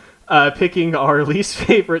time, picking our least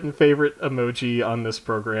favorite and favorite emoji on this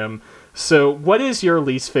program. So, what is your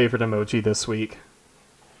least favorite emoji this week?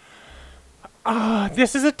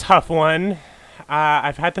 This is a tough one.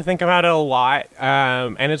 I've had to think about it a lot,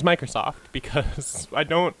 and it's Microsoft, because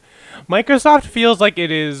Microsoft feels like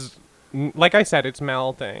it is, like I said, it's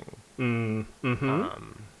melting.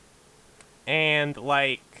 And,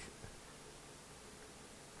 like,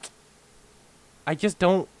 I just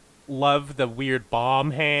don't love the weird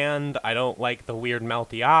bomb hand. I don't like the weird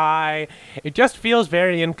melty eye. It just feels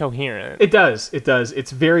very incoherent. It does.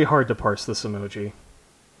 It's very hard to parse this emoji.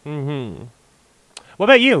 What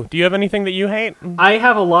about you? Do you have anything that you hate? I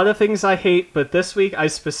have a lot of things I hate, but this week I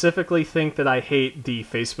specifically think that I hate the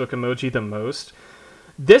Facebook emoji the most.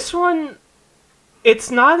 This one, it's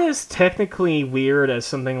not as technically weird as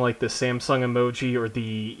something like the Samsung emoji or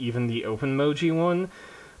even the OpenMoji one,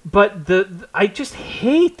 but I just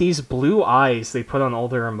hate these blue eyes they put on all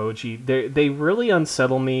their emoji. They really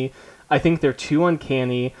unsettle me. I think they're too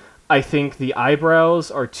uncanny. I think the eyebrows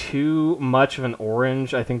are too much of an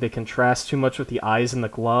orange. I think they contrast too much with the eyes and the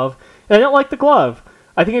glove. And I don't like the glove.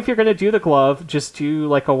 I think if you're going to do the glove, just do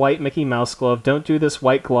like a white Mickey Mouse glove. Don't do this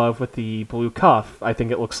white glove with the blue cuff. I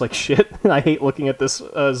think it looks like shit. I hate looking at this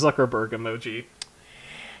Zuckerberg emoji.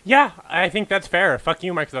 Yeah, I think that's fair. Fuck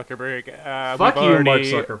you, Mark Zuckerberg. Fuck you, Mark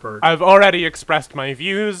Zuckerberg. I've already expressed my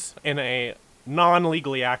views in a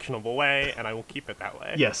non-legally actionable way, and I will keep it that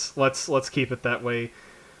way. Yes, let's keep it that way.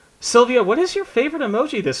 Sylvia, what is your favorite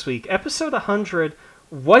emoji this week? Episode 100,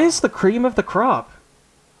 what is the cream of the crop?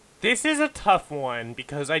 This is a tough one,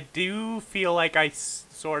 because I do feel like I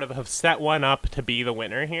sort of have set one up to be the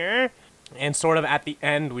winner here, and sort of at the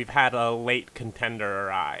end we've had a late contender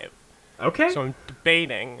arrive. Okay. So I'm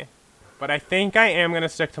debating, but I think I am going to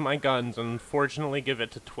stick to my guns and unfortunately give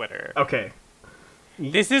it to Twitter. Okay.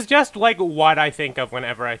 This is just like what I think of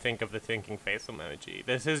whenever I think of the thinking face emoji.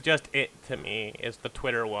 This is just it to me, is the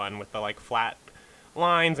Twitter one with the like flat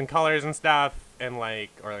lines and colors and stuff, and like,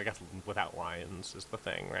 or I guess without lines is the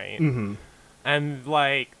thing, right? Mm-hmm. And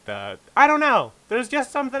like I don't know, there's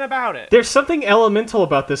just something about it. There's something elemental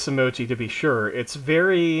about this emoji, to be sure. It's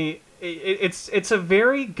very it's a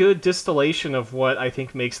very good distillation of what I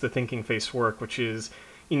think makes the thinking face work, which is,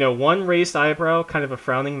 one raised eyebrow, kind of a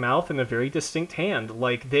frowning mouth, and a very distinct hand.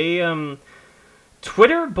 Like,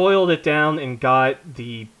 Twitter boiled it down and got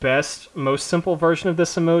the best, most simple version of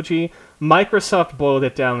this emoji. Microsoft boiled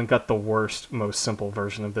it down and got the worst, most simple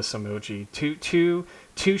version of this emoji.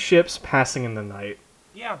 Two ships passing in the night.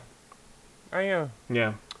 Yeah.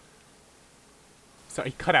 Yeah. So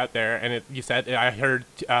he cut out there, and I heard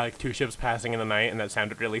two ships passing in the night, and that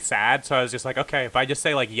sounded really sad. So I was just like, okay, if I just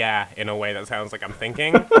say like yeah in a way that sounds like I'm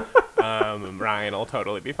thinking, Ryan will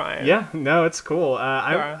totally be fine. Yeah, no, it's cool.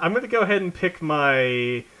 I'm going to go ahead and pick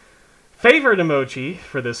my favorite emoji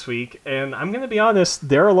for this week, and I'm going to be honest,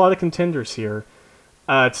 there are a lot of contenders here.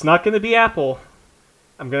 It's not going to be Apple.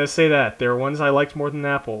 I'm going to say that. There are ones I liked more than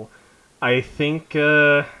Apple. I think,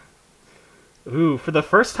 for the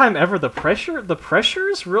first time ever, the pressure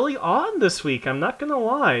is really on this week. I'm not going to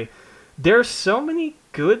lie. There's so many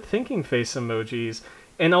good thinking face emojis.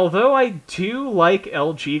 And although I do like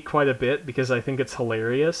LG quite a bit because I think it's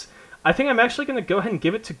hilarious, I think I'm actually going to go ahead and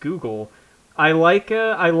give it to Google. I like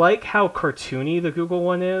how cartoony the Google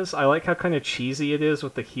one is. I like how kind of cheesy it is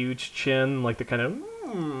with the huge chin, like the kind of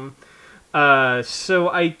so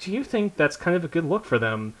I do think that's kind of a good look for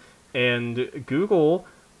them. And Google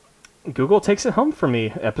takes it home for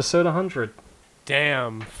me, episode 100.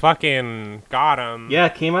 Damn, fucking got him. Yeah,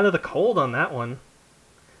 came out of the cold on that one.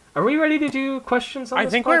 Are we ready to do questions on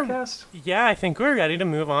this podcast? I think we're ready to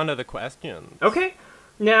move on to the questions. Okay.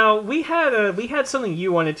 Now, we had something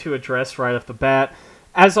you wanted to address right off the bat.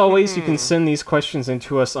 As always, you can send these questions in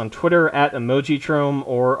to us on Twitter at Emojidrome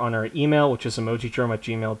or on our email, which is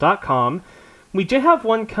emojidrome@gmail.com. We did have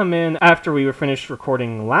one come in after we were finished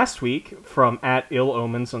recording last week from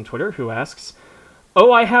 @IllOmens on Twitter, who asks,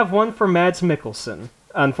 "Oh, I have one for Mads Mikkelsen.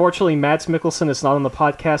 Unfortunately, Mads Mikkelsen is not on the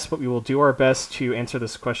podcast, but we will do our best to answer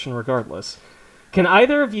this question regardless. Can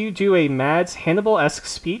either of you do a Mads Hannibal-esque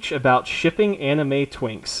speech about shipping anime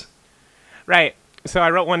twinks?" Right. So I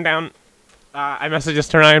wrote one down. I messaged this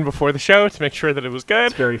to Ryan before the show to make sure that it was good.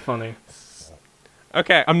 It's very funny.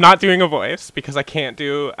 Okay, I'm not doing a voice because I can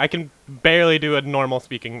barely do a normal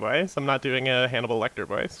speaking voice. I'm not doing a Hannibal Lecter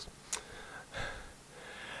voice.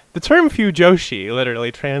 The term fujoshi,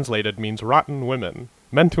 literally translated, means rotten women,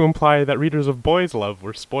 meant to imply that readers of Boys Love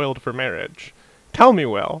were spoiled for marriage. Tell me,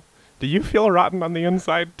 Will, do you feel rotten on the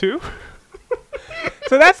inside too?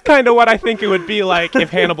 So that's kind of what I think it would be like if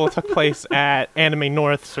Hannibal took place at Anime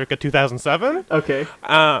North circa 2007. Okay.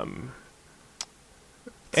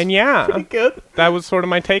 And yeah, pretty good. That was sort of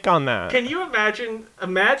my take on that. Can you imagine,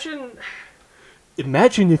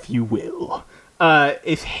 if you will,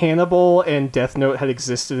 if Hannibal and Death Note had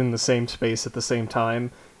existed in the same space at the same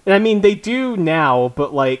time? And I mean, they do now,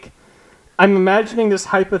 but like, I'm imagining this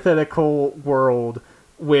hypothetical world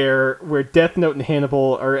where Death Note and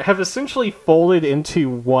Hannibal have essentially folded into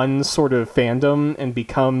one sort of fandom and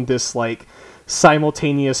become this like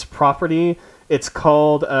simultaneous property. It's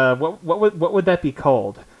called what would that be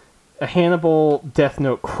called? A Hannibal Death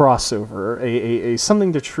Note crossover, a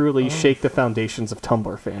something to truly shake the foundations of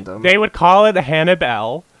Tumblr fandom. They would call it a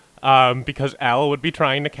Hannibal, because L would be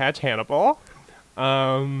trying to catch Hannibal.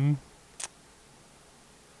 You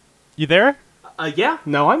there? Yeah.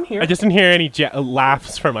 No, I'm here. I just didn't hear any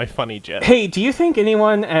laughs for my funny jet. Hey, do you think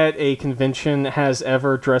anyone at a convention has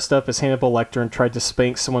ever dressed up as Hannibal Lecter and tried to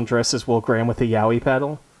spank someone dressed as Will Graham with a yaoi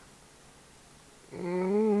paddle?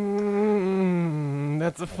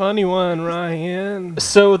 That's a funny one, Ryan.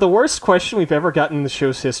 So the worst question we've ever gotten in the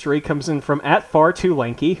show's history comes in from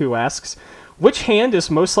 @FarTooLanky, who asks, which hand is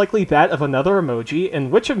most likely that of another emoji, and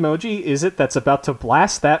which emoji is it that's about to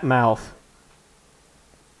blast that mouth?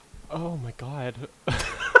 Oh my god.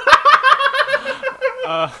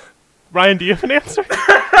 Ryan, do you have an answer?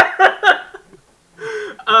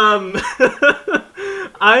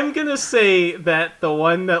 I'm gonna say that the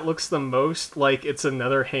one that looks the most like it's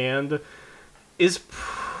another hand is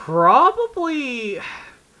probably...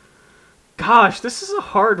 Gosh, this is a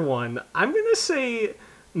hard one. I'm gonna say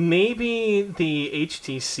maybe the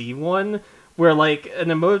HTC one, where like an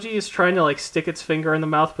emoji is trying to like stick its finger in the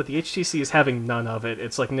mouth, but the HTC is having none of it.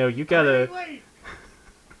 It's like, no, you gotta...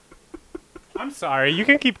 I'm sorry, you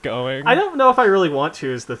can keep going. I don't know if I really want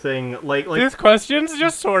to, is the thing. Like this question's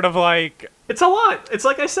just sort of like... It's a lot. It's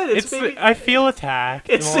like I said, it's maybe... I feel attacked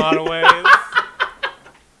in a lot of ways.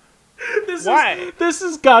 This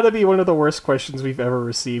has got to be one of the worst questions we've ever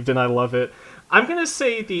received, and I love it. I'm gonna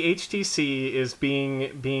say the HTC is being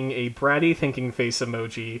a bratty thinking face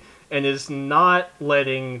emoji and is not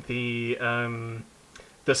letting the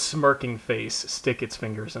the smirking face stick its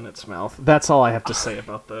fingers in its mouth. That's all I have to say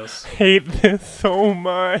about this. Hate this so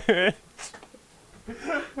much.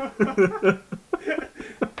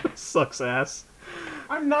 Sucks ass.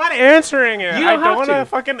 I'm not answering it. You I don't don't have want to to.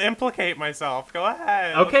 fucking implicate myself. Go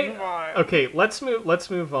ahead. Okay. Let's move on. Okay, let's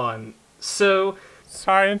move on. So,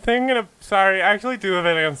 Sorry, I'm thinking of. Sorry, I actually do have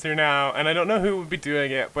an answer now, and I don't know who would be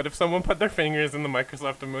doing it, but if someone put their fingers in the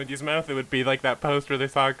Microsoft emoji's mouth, it would be like that post where they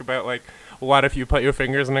talk about, like, what if you put your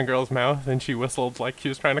fingers in a girl's mouth and she whistled like she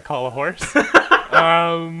was trying to call a horse?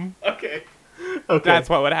 okay. That's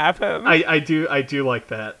what would happen. I do like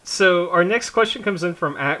that. So our next question comes in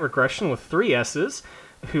from @regression with 3 S's,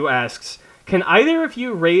 who asks, "Can either of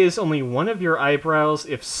you raise only one of your eyebrows?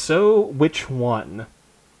 If so, which one?"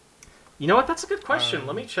 You know what? That's a good question.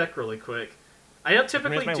 Let me check really quick. I don't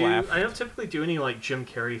typically do any like Jim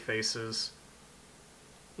Carrey faces.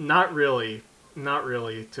 Not really,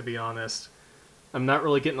 to be honest. I'm not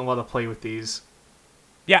really getting a lot of play with these.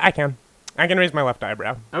 Yeah, I can. I can raise my left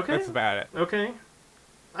eyebrow. Okay. That's about it. Okay.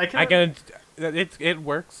 I can. It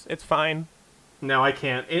works. It's fine. No, I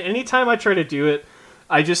can't. Anytime I try to do it,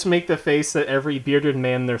 I just make the face that every bearded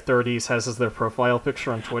man in their 30s has as their profile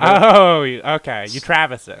picture on Twitter. Oh, okay. You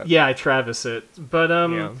Travis it. Yeah, I Travis it. But,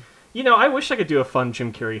 you know, I wish I could do a fun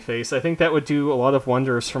Jim Carrey face. I think that would do a lot of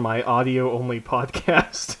wonders for my audio-only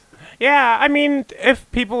podcast. Yeah, I mean,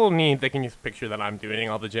 if people need, they can use a picture that I'm doing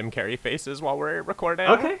all the Jim Carrey faces while we're recording.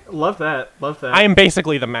 Okay, love that. I am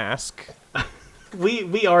basically the mask.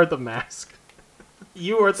 We are the mask.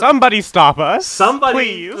 You are the... Somebody stop us.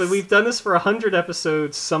 Somebody, please. We've done this for 100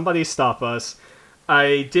 episodes. Somebody stop us.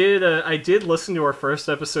 I did listen to our first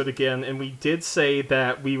episode again, and we did say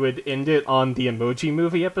that we would end it on the Emoji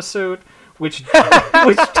Movie episode, which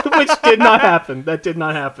which did not happen. That did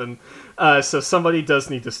not happen. So somebody does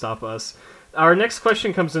need to stop us. Our next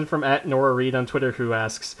question comes in from @Nora Reed on Twitter, who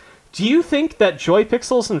asks, "Do you think that Joy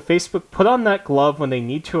Pixels and Facebook put on that glove when they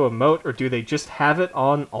need to emote, or do they just have it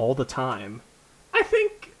on all the time?"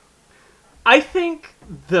 I think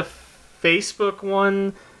the Facebook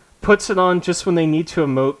one puts it on just when they need to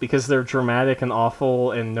emote because they're dramatic and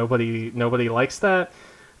awful and nobody likes that.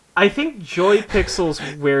 I think Joy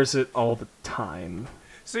Pixels wears it all the time.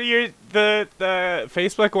 So the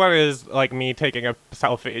Facebook one is like me taking a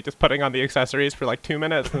selfie, just putting on the accessories for like 2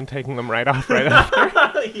 minutes and taking them right off right after.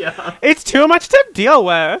 Yeah. It's too much to deal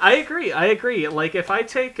with. I agree. Like if I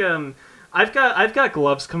take I've got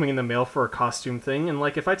gloves coming in the mail for a costume thing, and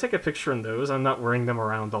like if I take a picture in those, I'm not wearing them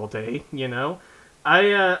around all day, you know? But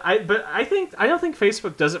I don't think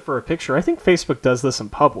Facebook does it for a picture. I think Facebook does this in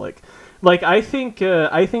public. Like I think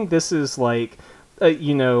this is like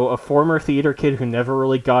a former theater kid who never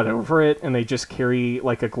really got over it, and they just carry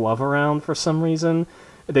like a glove around for some reason.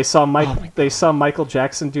 They saw Michael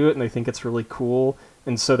Jackson do it, and they think it's really cool,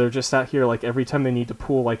 and so they're just out here like every time they need to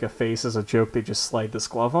pull like a face as a joke, they just slide this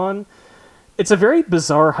glove on. It's a very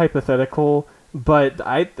bizarre hypothetical, but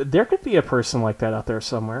there could be a person like that out there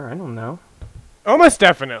somewhere. I don't know. Almost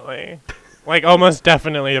definitely. Like, almost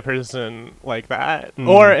definitely a person like that. Mm.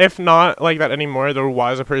 Or if not like that anymore, there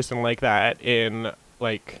was a person like that in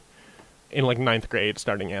 9th grade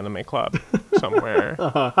starting anime club somewhere.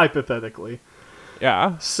 Hypothetically.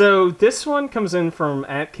 Yeah. So this one comes in from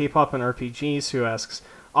 @Kpop and RPGs, who asks,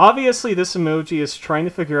 "Obviously this emoji is trying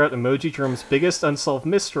to figure out Emojidrome's biggest unsolved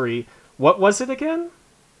mystery. What was it again?"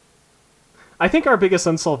 I think our biggest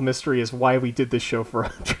unsolved mystery is why we did this show for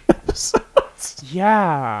 100 episodes.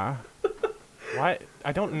 Yeah. Why?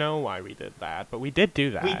 I don't know why we did that, but we did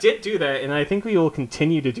do that. We did do that, and I think we will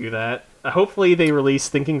continue to do that. Hopefully they release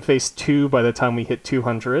Thinking Face 2 by the time we hit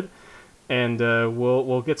 200, and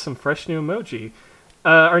we'll get some fresh new emoji.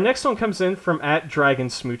 Our next one comes in from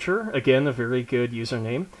 @DragonSmoocher, again, a very good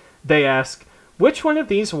username. They ask, "Which one of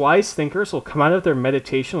these wise thinkers will come out of their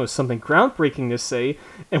meditation with something groundbreaking to say,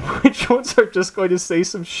 and which ones are just going to say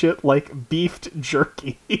some shit like beefed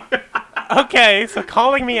jerky?" Okay, so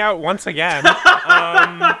calling me out once again.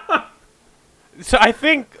 So I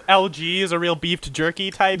think LG is a real beefed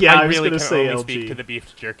jerky type. Yeah, I was really gonna can say only LG. speak to the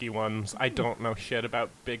beefed jerky ones. I don't know shit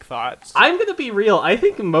about big thoughts. I'm gonna be real. I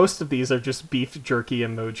think most of these are just beefed jerky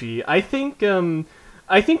emoji. I think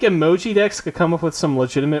Emojidex could come up with some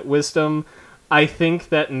legitimate wisdom. I think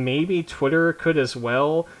that maybe Twitter could as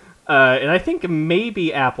well. And I think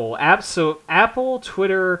maybe Apple. So Apple,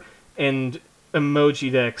 Twitter, and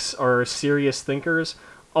Emojidex are serious thinkers.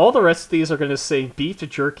 All the rest of these are going to say beef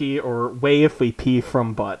jerky or way if we pee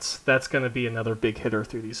from butts. That's going to be another big hitter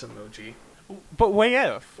through these emoji. But way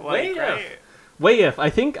if. Way if.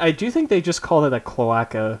 I do think they just call it a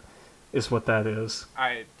cloaca is what that is.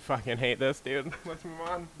 I fucking hate this, dude. Let's move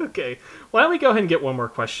on. Okay, why don't we go ahead and get one more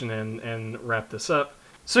question in and wrap this up.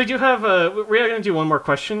 So we do have we are going to do one more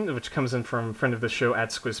question, which comes in from friend of the show at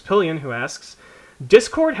Squizpillion, who asks,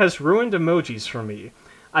 Discord has ruined emojis for me.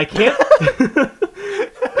 I can't...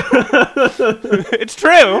 It's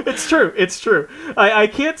true. It's true. I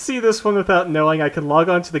can't see this one without knowing I can log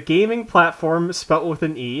on to the gaming platform, spelt with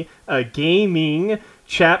an E, a gaming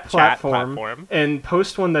chat platform, and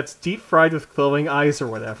post one that's deep fried with glowing eyes or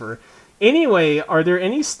whatever. Anyway, are there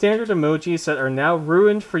any standard emojis that are now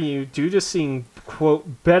ruined for you due to seeing,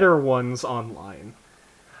 quote, better ones online?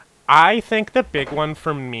 I think the big one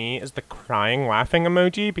for me is the crying laughing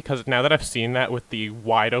emoji, because now that I've seen that with the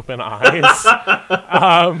wide open eyes,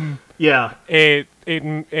 yeah,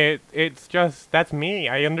 it's just, that's me.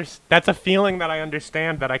 That's a feeling that I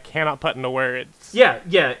understand that I cannot put into words. Yeah,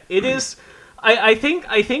 it is. I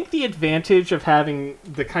think the advantage of having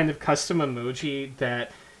the kind of custom emoji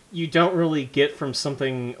that you don't really get from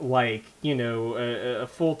something like, you know, a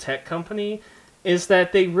full tech company is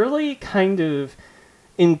that they really kind of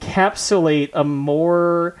encapsulate a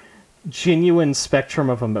more genuine spectrum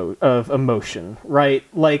of emotion, right?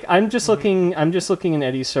 Like I'm just looking in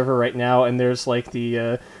Eddie's server right now, and there's like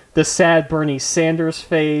the sad Bernie Sanders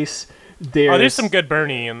face. There's some good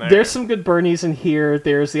Bernie in there. There's some good Bernies in here.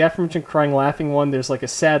 There's the aforementioned crying laughing one. There's like a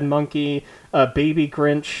sad monkey, baby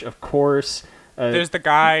Grinch, of course. There's the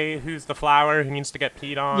guy who's the flower who needs to get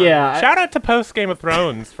peed on. Yeah. Shout out to post Game of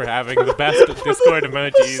Thrones for having the best Discord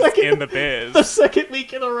emojis in the biz. The second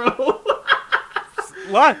week in a row.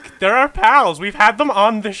 Look, they're our pals. We've had them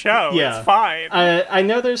on the show. Yeah. It's fine. I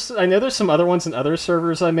know there's some other ones in other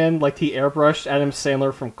servers I'm in, like the airbrushed Adam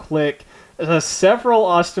Sandler from Click. Several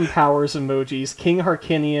Austin Powers emojis, King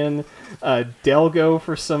Harkinian, Delgo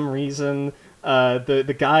for some reason.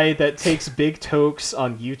 The guy that takes big tokes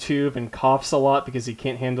on YouTube and coughs a lot because he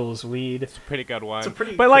can't handle his weed. It's a pretty good one.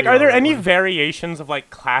 But like, are there any variations of like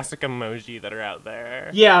classic emoji that are out there?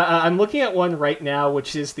 Yeah, I'm looking at one right now,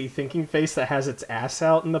 which is the thinking face that has its ass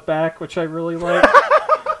out in the back, which I really like.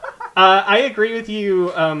 I agree with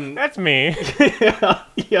you. That's me.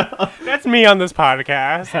 yeah. That's me on this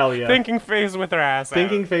podcast. Hell yeah. Thinking face with her ass out.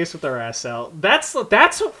 Thinking face with her ass out. That's what.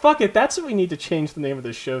 Fuck it. That's what we need to change the name of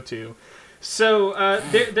this show to. So,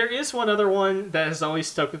 there is one other one that has always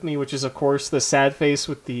stuck with me, which is, of course, the sad face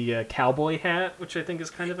with the cowboy hat, which I think is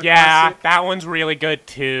kind of a classic. Yeah, that one's really good,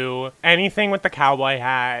 too. Anything with the cowboy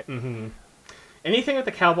hat. Mm-hmm. Anything with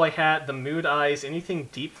the cowboy hat, the mood eyes, anything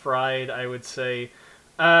deep fried, I would say.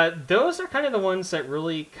 Those are kind of the ones that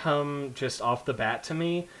really come just off the bat to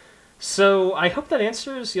me. So, I hope that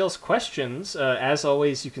answers y'all's questions. As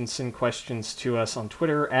always, you can send questions to us on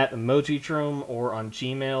Twitter at Emojidrome or on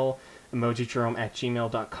Gmail,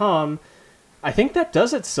 emojidrome@gmail.com. I think that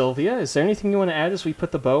does it, Sylvia. Is there anything you want to add as we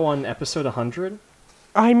put the bow on episode 100?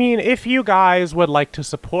 I mean, if you guys would like to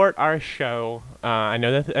support our show, I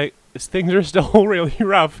know that things are still really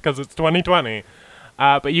rough because it's 2020,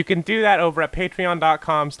 but you can do that over at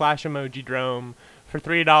patreon.com/emojidrome. For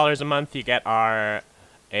 $3 a month, you get a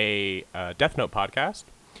Death Note podcast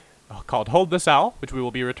called Hold the Cell, which we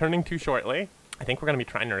will be returning to shortly. I think we're going to be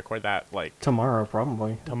trying to record that, like... Tomorrow,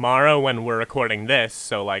 probably. Tomorrow when we're recording this,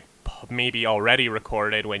 so, like, maybe already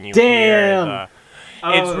recorded when you hear the...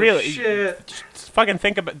 Oh, it's really... shit. Just fucking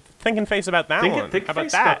thinking face about that one. Think How about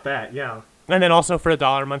face that? about that, yeah. And then also for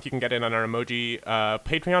 $1 a month, you can get in on our emoji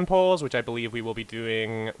Patreon polls, which I believe we will be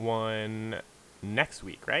doing one next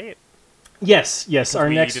week, right? Yes. Our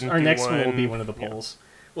next one will be one of the polls. Yeah.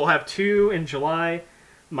 We'll have 2 in July.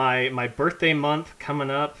 My birthday month coming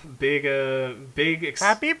up.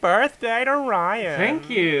 Happy birthday to Ryan.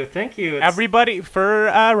 Thank you. Everybody, for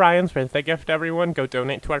Ryan's birthday gift, everyone, go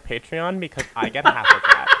donate to our Patreon because I get half of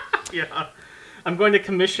that. Yeah. I'm going to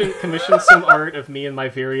commission some art of me and my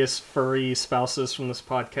various furry spouses from this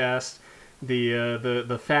podcast.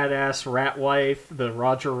 The fat ass rat wife, the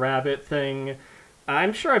Roger Rabbit thing.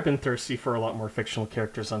 I'm sure I've been thirsty for a lot more fictional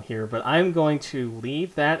characters on here, but I'm going to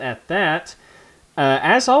leave that at that.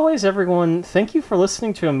 As always, everyone, thank you for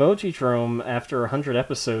listening to Emojidrome after 100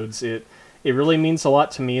 episodes. It really means a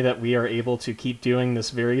lot to me that we are able to keep doing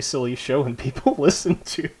this very silly show and people listen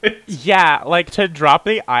to it. Yeah, like, to drop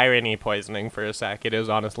the irony poisoning for a sec, it is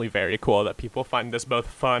honestly very cool that people find this both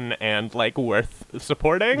fun and, like, worth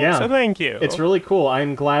supporting. Yeah. So thank you. It's really cool.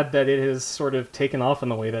 I'm glad that it has sort of taken off in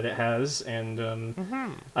the way that it has, and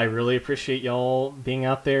I really appreciate y'all being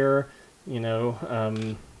out there,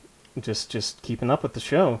 just keeping up with the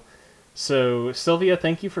show. So, Sylvia,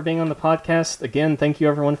 thank you for being on the podcast. Again, thank you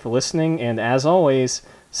everyone for listening, and as always,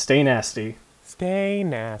 stay nasty. Stay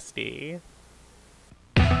nasty.